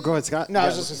in. Oh, go ahead, Scott. No, I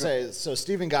was Yeah, just going to say, so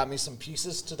Steven got me some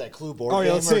pieces to that Clue board Oh, yeah,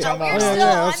 game let's we were see. talking Oh, about. we're yeah, still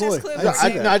yeah, on absolutely. this Clue I board see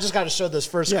game. that. No, I just got to show this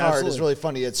first Yeah, card. absolutely. It's really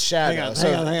funny. It's Shadow. Hang on,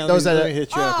 So hang on. those Let me that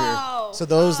hit you up here. Oh. so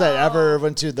those that ever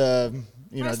went to the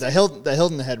the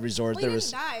Hilton Head Resort, Well, there he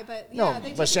was didn't die, but no, yeah,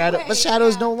 they but took him away.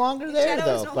 Shadow's Yeah. no longer there Shadow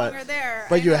though. is no but longer there.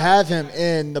 but I you know. have him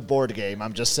in the board game.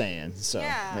 I'm just saying. So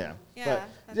Yeah. Yeah, But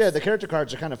that's- yeah, the character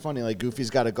cards are kind of funny. Like Goofy's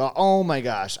got a oh my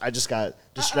gosh, I just got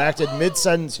distracted mid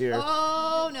sentence here.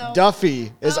 Oh, no.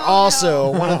 Duffy is Oh,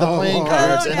 also no. one of the playing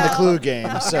cards in the no. Clue game.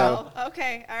 Oh, So. no.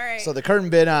 Okay, all right. So the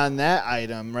current bid on that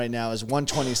item right now is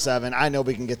 $127. I know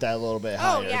we can get that a little bit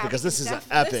higher yeah, because this is an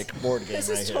definitely. epic board game This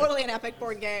right is here. totally an epic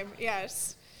board game.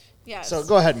 Yes. Yes. So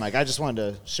go ahead, Mike. I just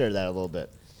wanted to share that a little bit.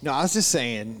 No, I was just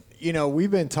saying, we've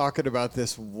been talking about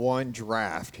this one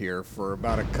draft here for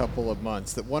about a couple of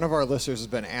months that one of our listeners has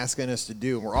been asking us to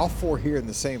do, and we're all 4 here in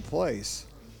the same place.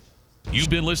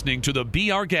 You've been listening to the Be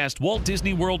Our Guest Walt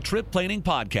Disney World Trip Planning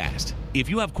Podcast. If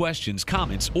you have questions,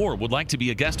 comments, or would like to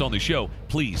be a guest on the show,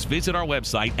 please visit our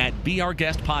website at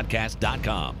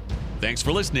beourguestpodcast.com. Thanks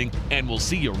for listening, and we'll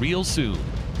see you real soon.